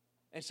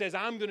and says,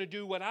 I'm going to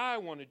do what I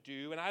want to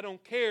do, and I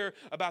don't care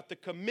about the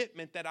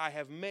commitment that I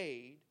have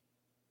made.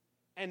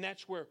 And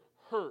that's where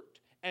hurt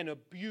and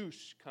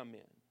abuse come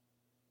in.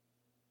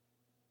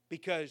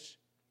 Because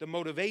the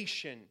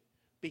motivation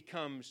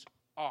becomes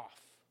off.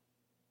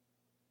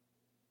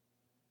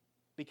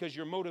 Because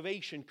your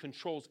motivation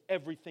controls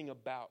everything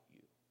about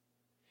you.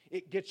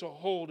 It gets a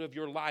hold of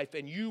your life,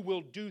 and you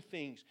will do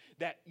things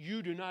that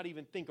you do not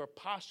even think are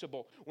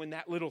possible when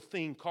that little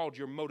thing called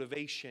your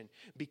motivation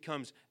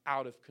becomes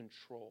out of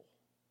control.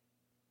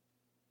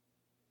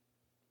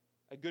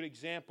 A good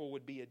example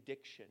would be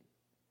addiction.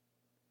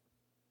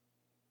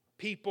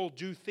 People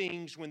do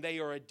things when they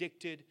are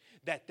addicted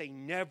that they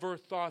never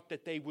thought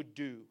that they would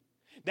do,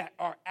 that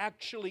are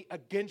actually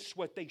against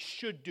what they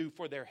should do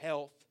for their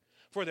health,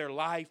 for their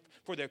life,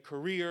 for their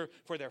career,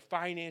 for their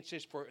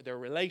finances, for their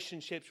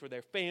relationships, for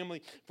their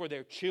family, for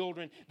their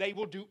children. They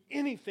will do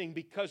anything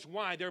because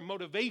why? Their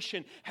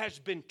motivation has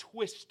been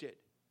twisted.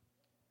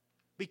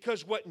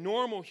 Because what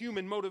normal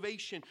human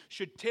motivation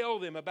should tell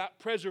them about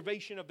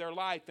preservation of their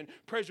life and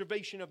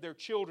preservation of their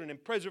children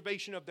and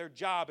preservation of their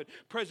job and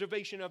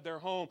preservation of their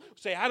home,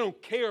 say, I don't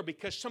care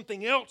because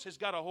something else has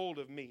got a hold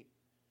of me.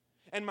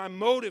 And my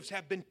motives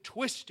have been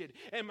twisted,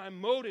 and my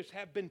motives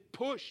have been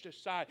pushed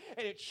aside,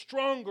 and it's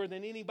stronger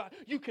than anybody.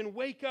 You can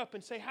wake up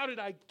and say, how did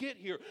I get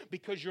here?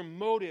 Because your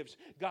motives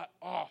got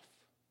off.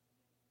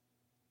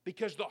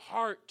 Because the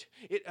heart,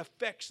 it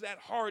affects that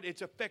heart.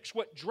 It affects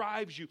what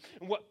drives you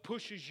and what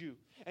pushes you.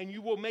 And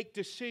you will make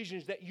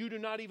decisions that you do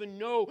not even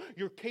know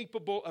you're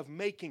capable of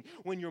making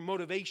when your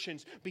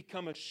motivations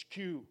become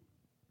askew,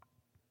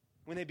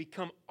 when they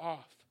become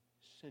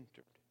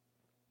off-centered.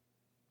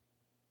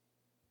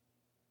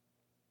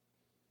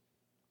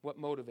 What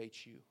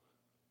motivates you?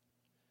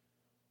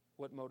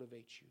 What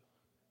motivates you?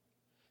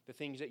 The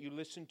things that you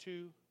listen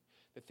to,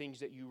 the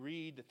things that you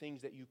read, the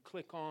things that you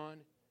click on.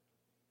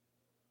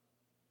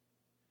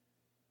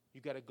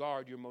 You've got to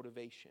guard your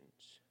motivations.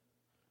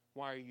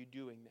 Why are you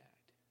doing that?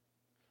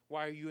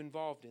 Why are you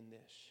involved in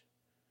this?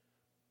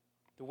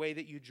 The way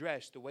that you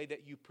dress, the way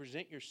that you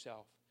present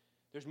yourself,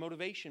 there's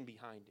motivation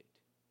behind it.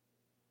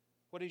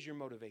 What is your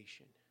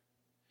motivation?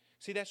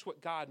 See, that's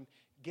what God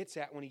gets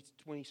at when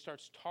he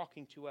starts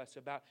talking to us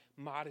about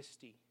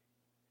modesty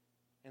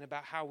and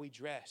about how we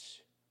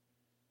dress.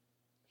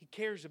 He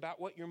cares about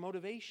what your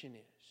motivation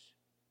is.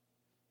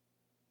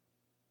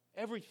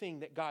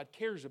 Everything that God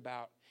cares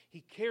about, He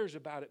cares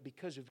about it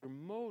because of your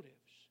motives.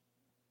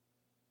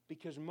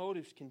 Because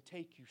motives can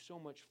take you so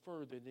much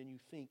further than you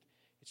think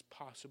it's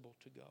possible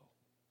to go.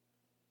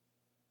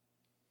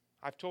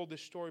 I've told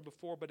this story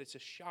before, but it's a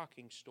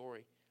shocking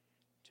story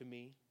to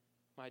me.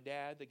 My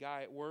dad, the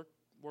guy at work,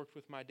 worked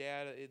with my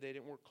dad. They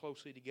didn't work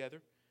closely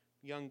together.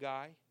 Young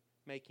guy,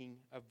 making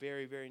a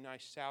very, very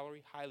nice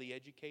salary, highly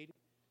educated.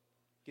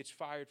 Gets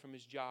fired from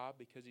his job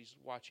because he's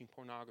watching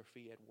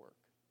pornography at work.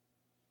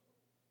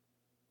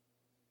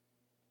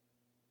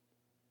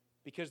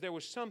 Because there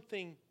was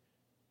something,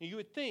 you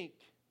would think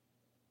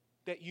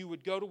that you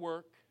would go to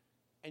work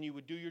and you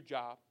would do your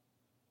job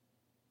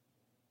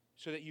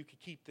so that you could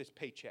keep this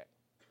paycheck,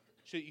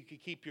 so that you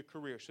could keep your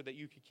career, so that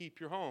you could keep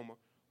your home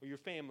or your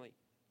family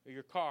or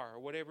your car or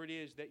whatever it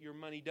is that your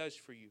money does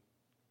for you.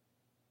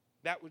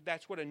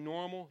 That's what a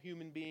normal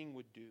human being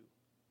would do.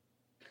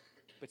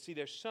 But see,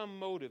 there's some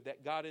motive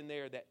that got in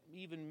there that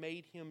even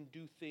made him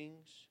do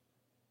things.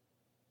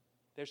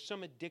 There's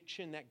some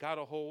addiction that got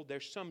a hold.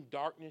 There's some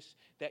darkness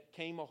that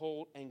came a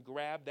hold and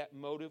grabbed that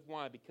motive.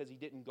 Why? Because he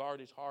didn't guard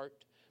his heart.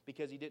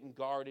 Because he didn't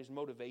guard his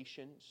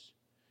motivations.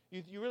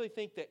 You really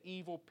think that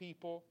evil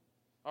people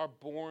are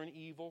born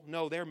evil?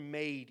 No, they're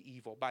made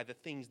evil by the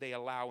things they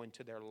allow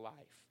into their life.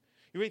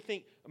 You really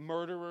think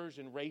murderers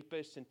and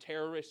rapists and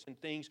terrorists and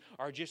things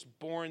are just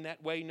born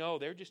that way? No,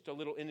 they're just a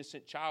little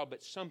innocent child,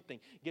 but something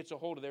gets a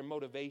hold of their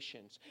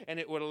motivations. And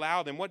it would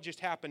allow them. What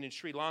just happened in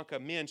Sri Lanka?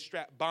 Men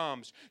strapped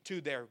bombs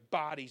to their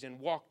bodies and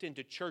walked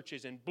into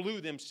churches and blew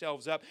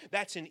themselves up.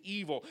 That's an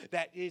evil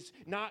that is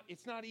not,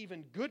 it's not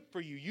even good for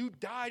you. You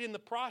died in the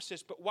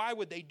process, but why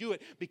would they do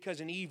it?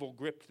 Because an evil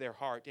gripped their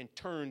heart and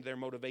turned their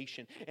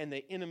motivation. And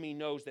the enemy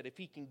knows that if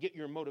he can get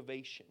your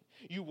motivation,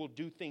 you will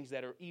do things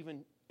that are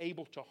even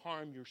able to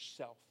harm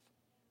yourself,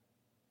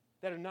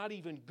 that are not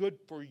even good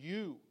for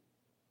you,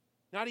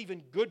 not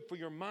even good for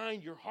your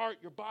mind, your heart,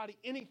 your body,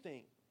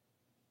 anything.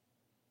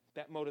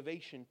 That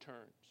motivation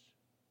turns.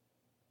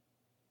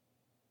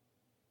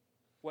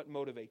 What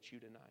motivates you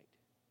tonight?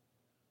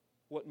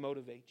 What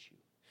motivates you?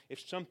 If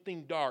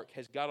something dark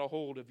has got a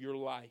hold of your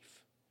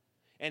life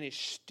and is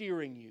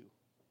steering you,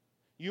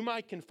 you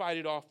might can fight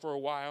it off for a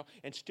while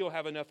and still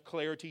have enough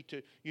clarity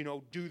to,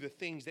 do the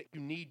things that you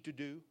need to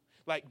do,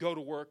 like go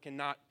to work and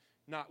not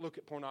look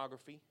at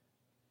pornography.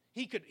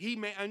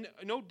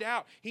 No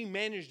doubt, he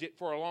managed it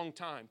for a long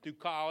time. Through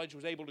college,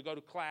 was able to go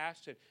to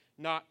class and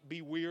not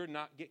be weird,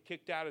 not get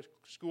kicked out of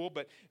school.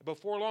 But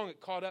before long, it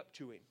caught up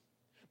to him.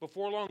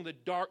 Before long, the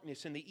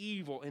darkness and the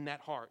evil in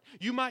that heart.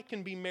 You might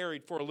can be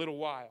married for a little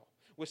while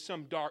with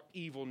some dark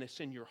evilness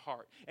in your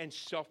heart and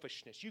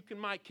selfishness. You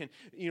might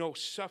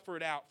suffer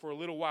it out for a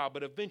little while,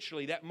 but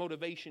eventually that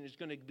motivation is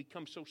going to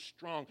become so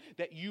strong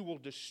that you will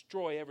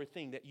destroy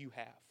everything that you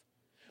have.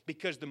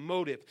 Because the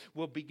motive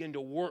will begin to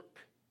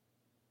work.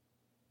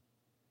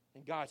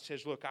 And God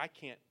says, look,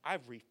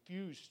 I've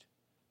refused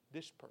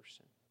this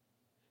person.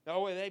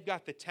 No, they've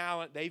got the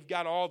talent, they've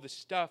got all the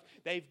stuff,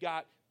 they've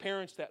got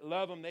parents that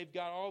love them, they've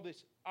got all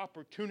this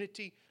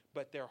opportunity,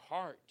 but their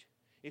heart,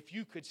 if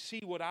you could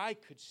see what I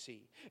could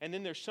see. And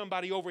then there's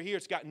somebody over here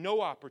that's got no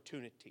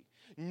opportunity,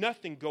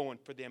 nothing going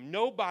for them,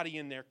 nobody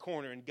in their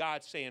corner, and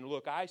God's saying,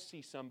 look, I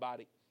see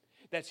somebody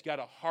that's got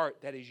a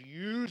heart that is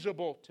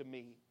usable to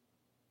me.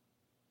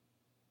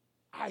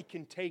 I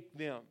can take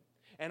them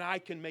and I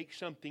can make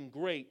something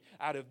great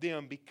out of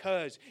them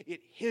because it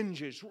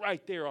hinges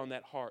right there on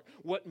that heart.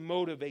 What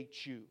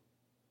motivates you?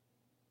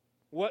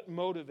 What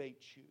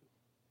motivates you?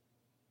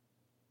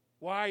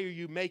 Why are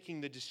you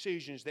making the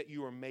decisions that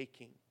you are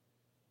making?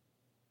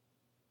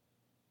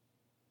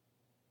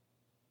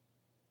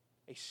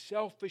 A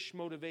selfish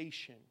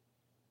motivation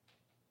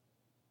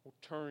will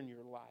turn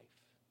your life,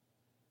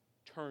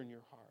 turn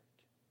your heart.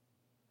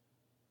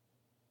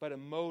 But a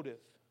motive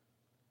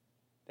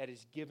that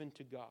is given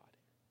to God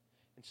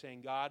and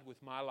saying, God,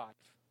 with my life,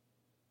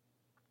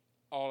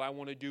 all I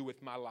want to do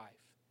with my life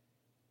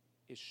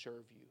is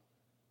serve you.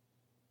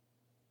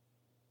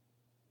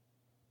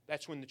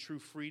 That's when the true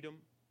freedom,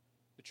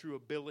 the true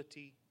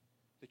ability,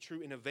 the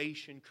true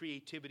innovation,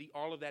 creativity,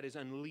 all of that is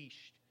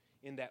unleashed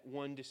in that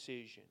one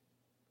decision.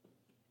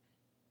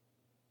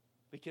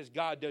 Because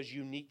God does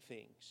unique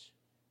things.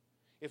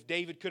 If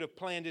David could have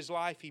planned his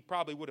life, he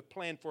probably would have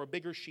planned for a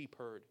bigger sheep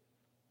herd.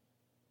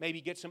 Maybe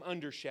get some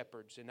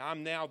under-shepherds, and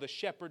I'm now the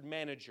shepherd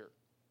manager.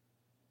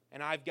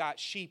 And I've got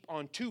sheep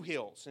on 2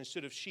 hills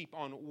instead of sheep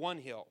on 1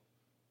 hill.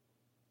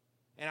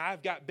 And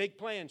I've got big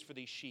plans for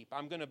these sheep.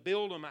 I'm going to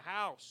build them a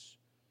house,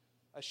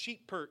 a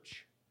sheep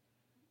perch.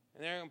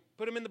 And then I'm going to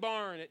put them in the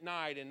barn at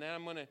night, and then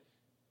I'm going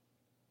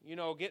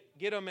to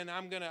get them, and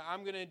I'm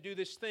going to do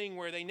this thing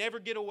where they never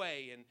get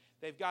away, and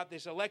they've got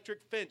this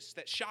electric fence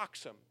that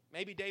shocks them.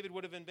 Maybe David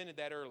would have invented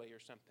that early or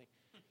something.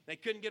 They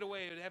couldn't get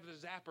away. It would have a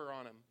zapper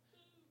on them.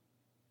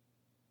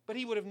 But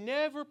he would have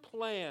never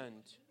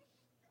planned.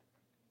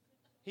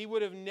 He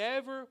would have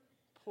never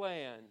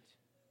planned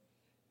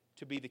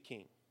to be the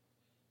king.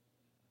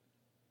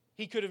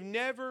 He could have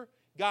never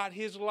got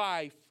his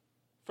life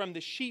from the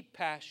sheep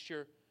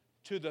pasture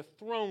to the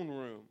throne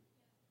room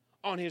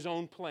on his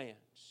own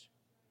plans,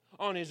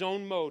 on his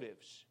own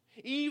motives.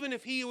 Even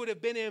if he would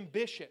have been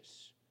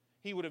ambitious,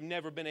 he would have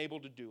never been able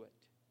to do it.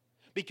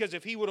 Because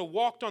if he would have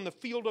walked on the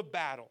field of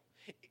battle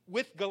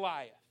with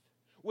Goliath,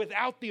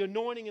 without the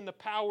anointing and the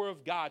power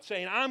of God,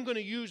 saying, I'm going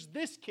to use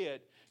this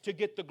kid to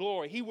get the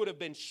glory, he would have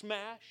been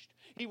smashed.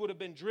 He would have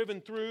been driven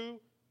through.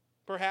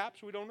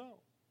 Perhaps, we don't know.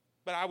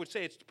 But I would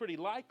say it's pretty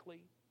likely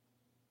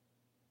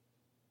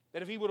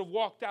that if he would have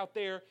walked out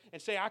there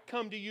and say, I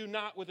come to you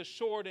not with a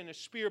sword and a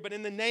spear, but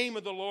in the name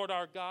of the Lord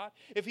our God,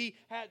 if he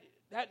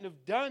hadn't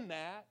have done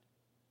that,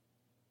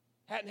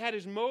 hadn't had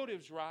his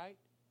motives right,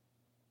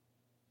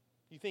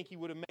 you think he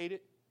would have made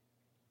it?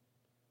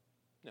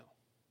 No.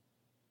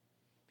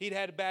 If he'd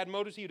had bad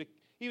motives, even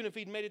if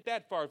he'd made it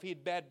that far, if he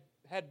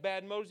had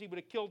bad motives, he would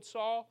have killed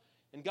Saul,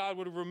 and God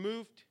would have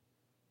removed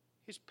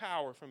his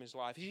power from his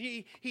life.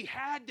 He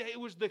had to, it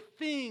was the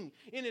thing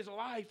in his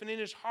life and in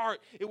his heart.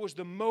 It was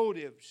the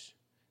motives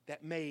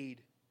that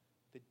made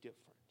the difference.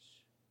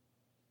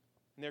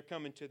 And they're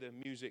coming to the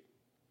music,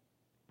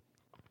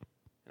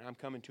 and I'm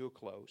coming to a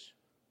close.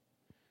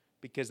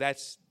 Because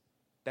that's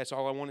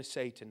all I want to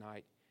say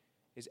tonight,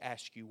 is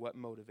ask you what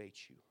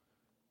motivates you.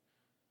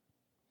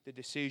 The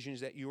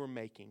decisions that you are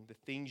making, the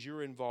things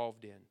you're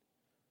involved in.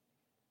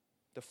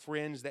 the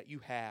friends that you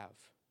have,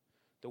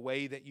 the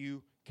way that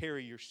you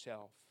carry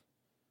yourself,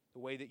 the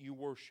way that you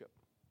worship,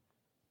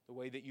 the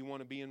way that you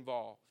want to be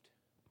involved,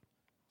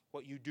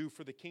 what you do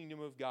for the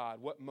kingdom of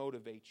God, what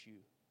motivates you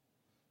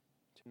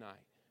tonight?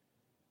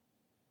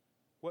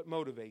 What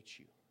motivates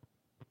you?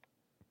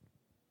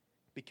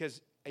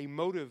 Because a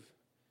motive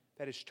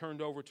that is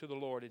turned over to the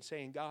Lord and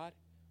saying, God,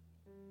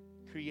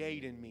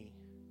 create in me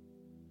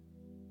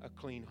a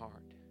clean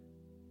heart.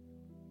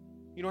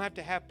 You don't have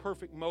to have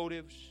perfect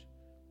motives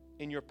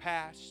in your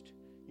past.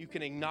 You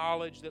can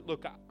acknowledge that,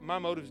 look, my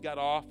motives got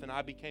off and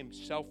I became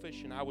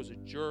selfish and I was a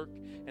jerk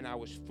and I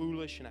was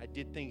foolish and I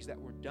did things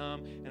that were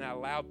dumb and I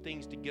allowed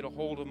things to get a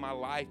hold of my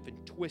life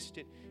and twist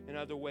it in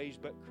other ways,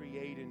 but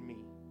create in me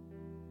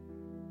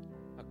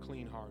a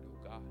clean heart,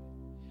 oh God,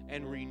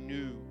 and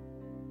renew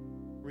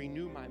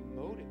my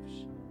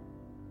motives.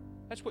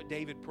 That's what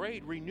David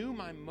prayed, renew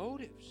my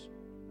motives.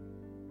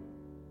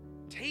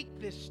 Take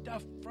this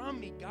stuff from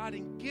me, God,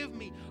 and give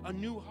me a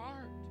new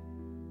heart.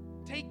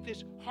 Take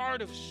this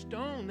heart of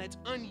stone that's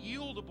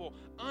unyieldable,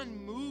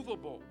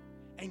 unmovable,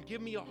 and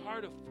give me a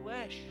heart of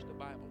flesh, the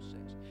Bible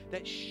says,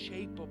 that's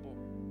shapeable,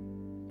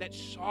 that's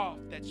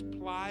soft, that's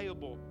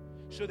pliable,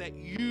 so that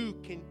you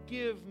can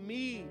give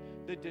me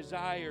the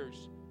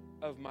desires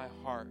of my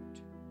heart.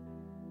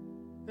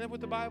 Isn't that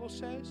what the Bible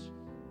says?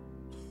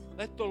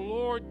 Let the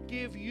Lord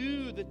give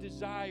you the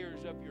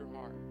desires of your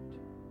heart.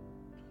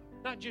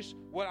 Not just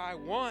what I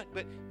want,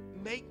 but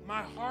make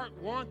my heart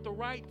want the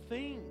right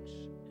things.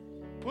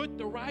 Put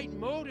the right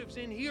motives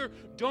in here.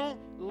 Don't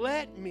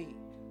let me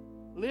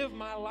live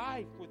my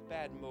life with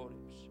bad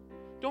motives.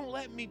 Don't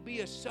let me be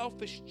a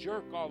selfish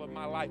jerk all of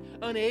my life,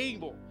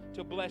 unable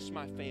to bless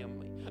my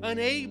family,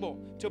 unable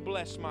to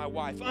bless my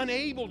wife,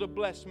 unable to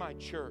bless my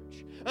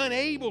church,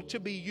 unable to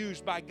be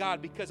used by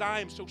God because I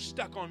am so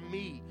stuck on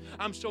me.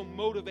 I'm so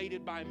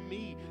motivated by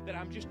me that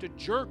I'm just a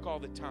jerk all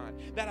the time,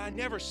 that I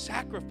never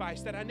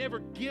sacrifice, that I never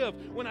give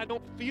when I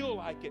don't feel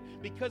like it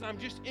because I'm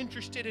just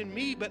interested in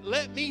me. But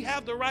let me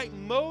have the right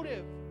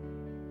motive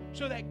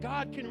so that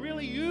God can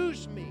really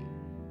use me,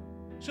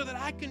 so that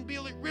I can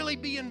really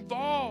be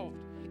involved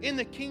in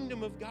the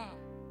kingdom of God.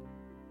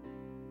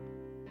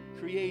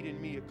 Create in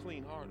me a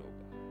clean heart, oh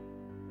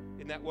God.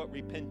 Isn't that what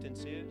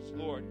repentance is?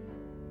 Lord,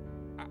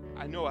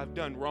 I know I've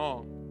done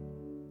wrong,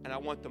 and I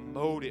want the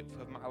motive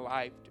of my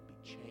life to be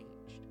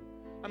changed.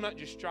 I'm not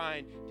just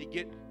trying to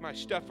get my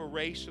stuff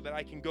erased so that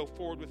I can go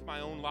forward with my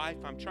own life.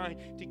 I'm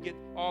trying to get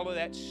all of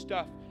that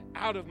stuff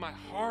out of my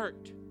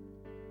heart.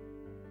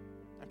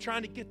 I'm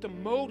trying to get the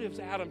motives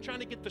out. I'm trying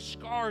to get the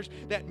scars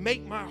that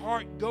make my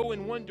heart go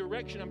in one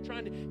direction. I'm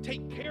trying to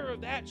take care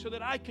of that so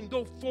that I can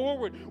go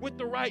forward with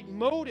the right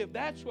motive.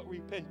 That's what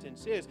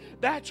repentance is.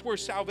 That's where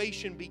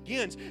salvation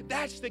begins.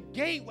 That's the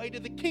gateway to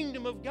the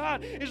kingdom of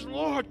God, is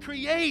Lord,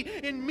 create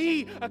in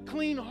me a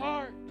clean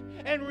heart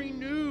and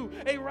renew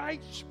a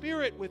right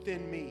spirit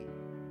within me.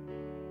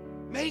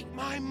 Make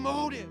my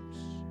motives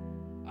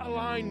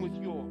align with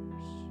yours.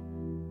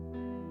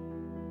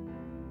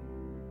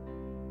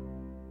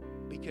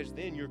 Because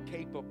then you're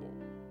capable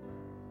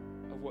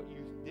of what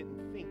you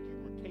didn't think you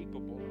were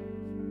capable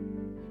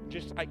of.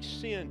 Just like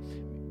sin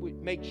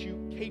makes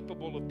you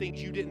capable of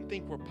things you didn't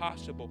think were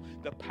possible,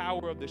 the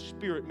power of the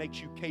Spirit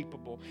makes you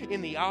capable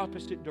in the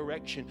opposite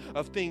direction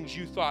of things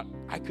you thought,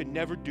 I could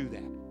never do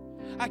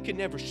that. I could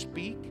never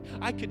speak.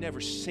 I could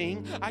never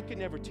sing. I could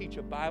never teach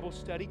a Bible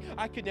study.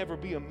 I could never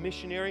be a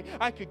missionary.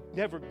 I could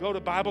never go to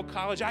Bible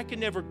college. I could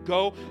never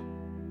go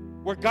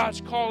where God's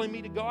calling me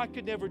to go. I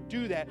could never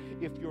do that.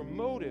 If your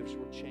motives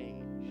were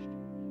changed,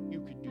 you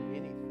could do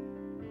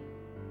anything.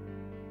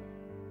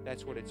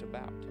 That's what it's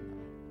about tonight.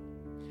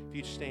 If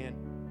you'd stand,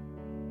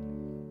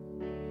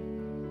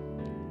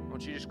 I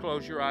want you to just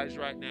close your eyes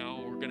right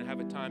now. We're going to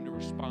have a time to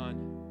respond.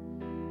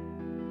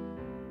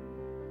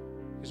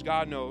 Because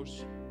God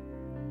knows.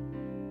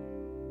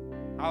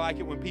 I like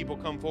it when people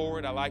come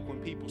forward. I like when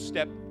people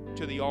step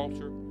to the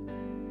altar.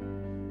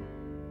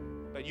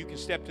 But you can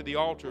step to the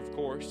altar, of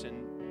course,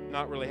 and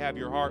not really have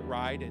your heart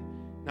right and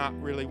not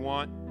really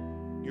want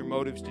your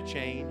motives to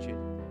change.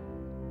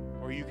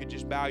 Or you could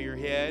just bow your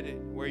head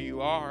and where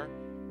you are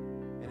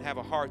and have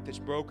a heart that's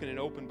broken and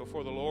open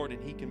before the Lord,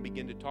 and He can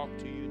begin to talk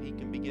to you and He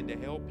can begin to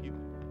help you.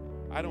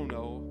 I don't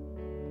know,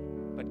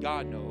 but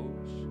God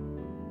knows.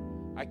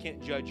 I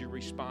can't judge your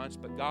response,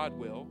 but God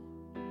will.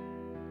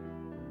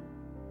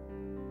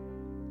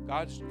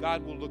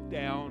 God will look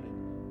down,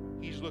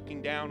 and He's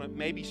looking down at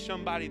maybe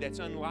somebody that's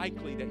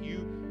unlikely, that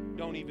you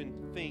don't even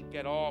think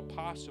at all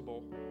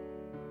possible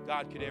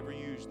God could ever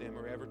use them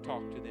or ever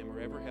talk to them or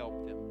ever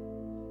help them.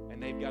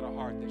 And they've got a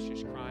heart that's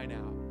just crying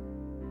out.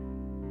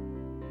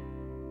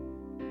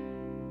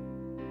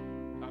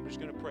 I'm just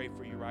going to pray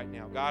for you right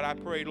now. God, I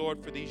pray,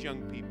 Lord, for these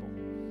young people.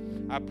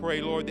 I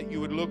pray, Lord, that you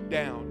would look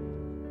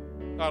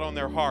down, God, on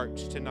their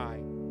hearts tonight.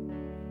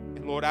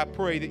 And Lord, I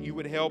pray that you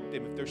would help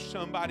them. If there's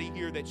somebody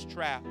here that's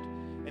trapped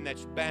and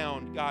that's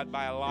bound, God,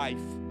 by a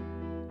life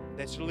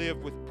that's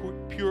lived with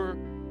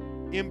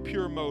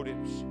impure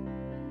motives,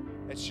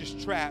 that's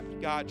just trapped,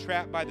 God,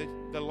 trapped by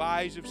the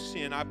lies of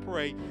sin, I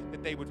pray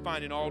that they would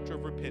find an altar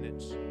of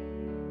repentance.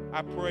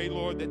 I pray,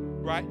 Lord, that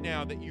right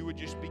now that you would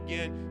just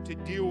begin to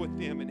deal with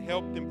them and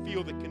help them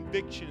feel the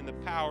conviction and the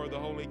power of the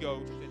Holy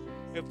Ghost. And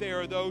if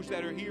there are those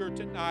that are here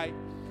tonight,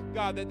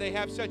 God, that they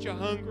have such a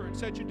hunger and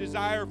such a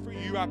desire for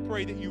you, I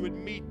pray that you would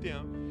meet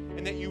them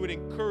and that you would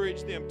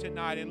encourage them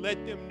tonight and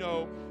let them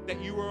know that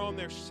you are on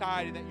their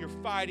side and that you're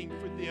fighting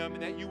for them,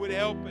 and that you would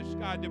help us,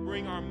 God, to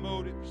bring our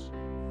motives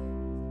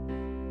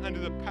under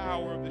the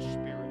power of the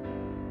Spirit.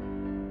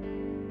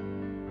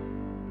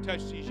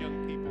 Touch these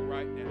young people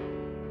right now.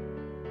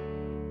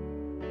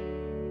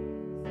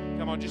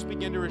 Come on, just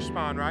begin to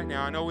respond right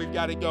now. I know we've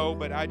got to go,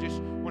 but I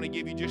just want to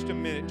give you just a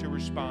minute to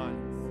respond.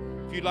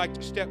 If you'd like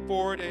to step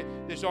forward,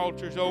 this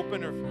altar's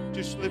open, or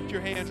just lift your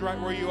hands right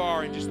where you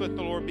are and just let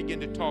the Lord begin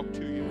to talk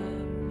to you.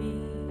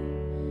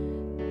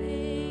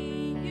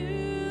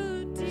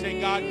 Say,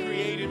 God,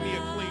 created me a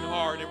clean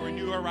heart and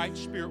renew a right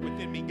spirit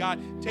within me. God,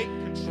 take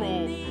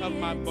control of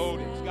my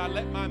motives. God,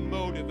 let my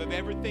motive of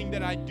everything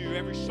that I do,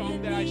 every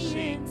song that I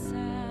sing,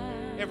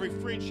 every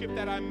friendship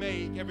that I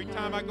make, every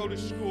time I go to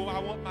school, I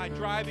want my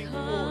driving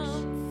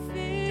force to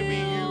be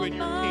you and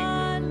your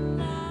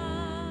kingdom.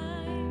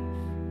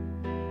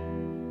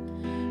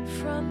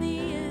 From the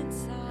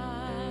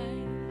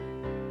inside,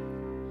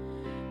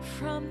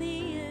 from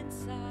the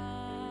inside.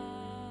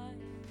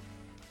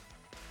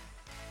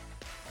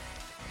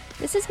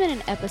 This has been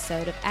an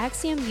episode of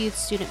Axiom Youth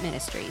Student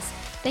Ministries.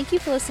 Thank you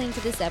for listening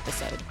to this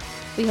episode.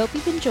 We hope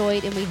you've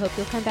enjoyed, and we hope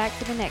you'll come back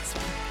for the next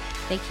one.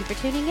 Thank you for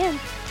tuning in.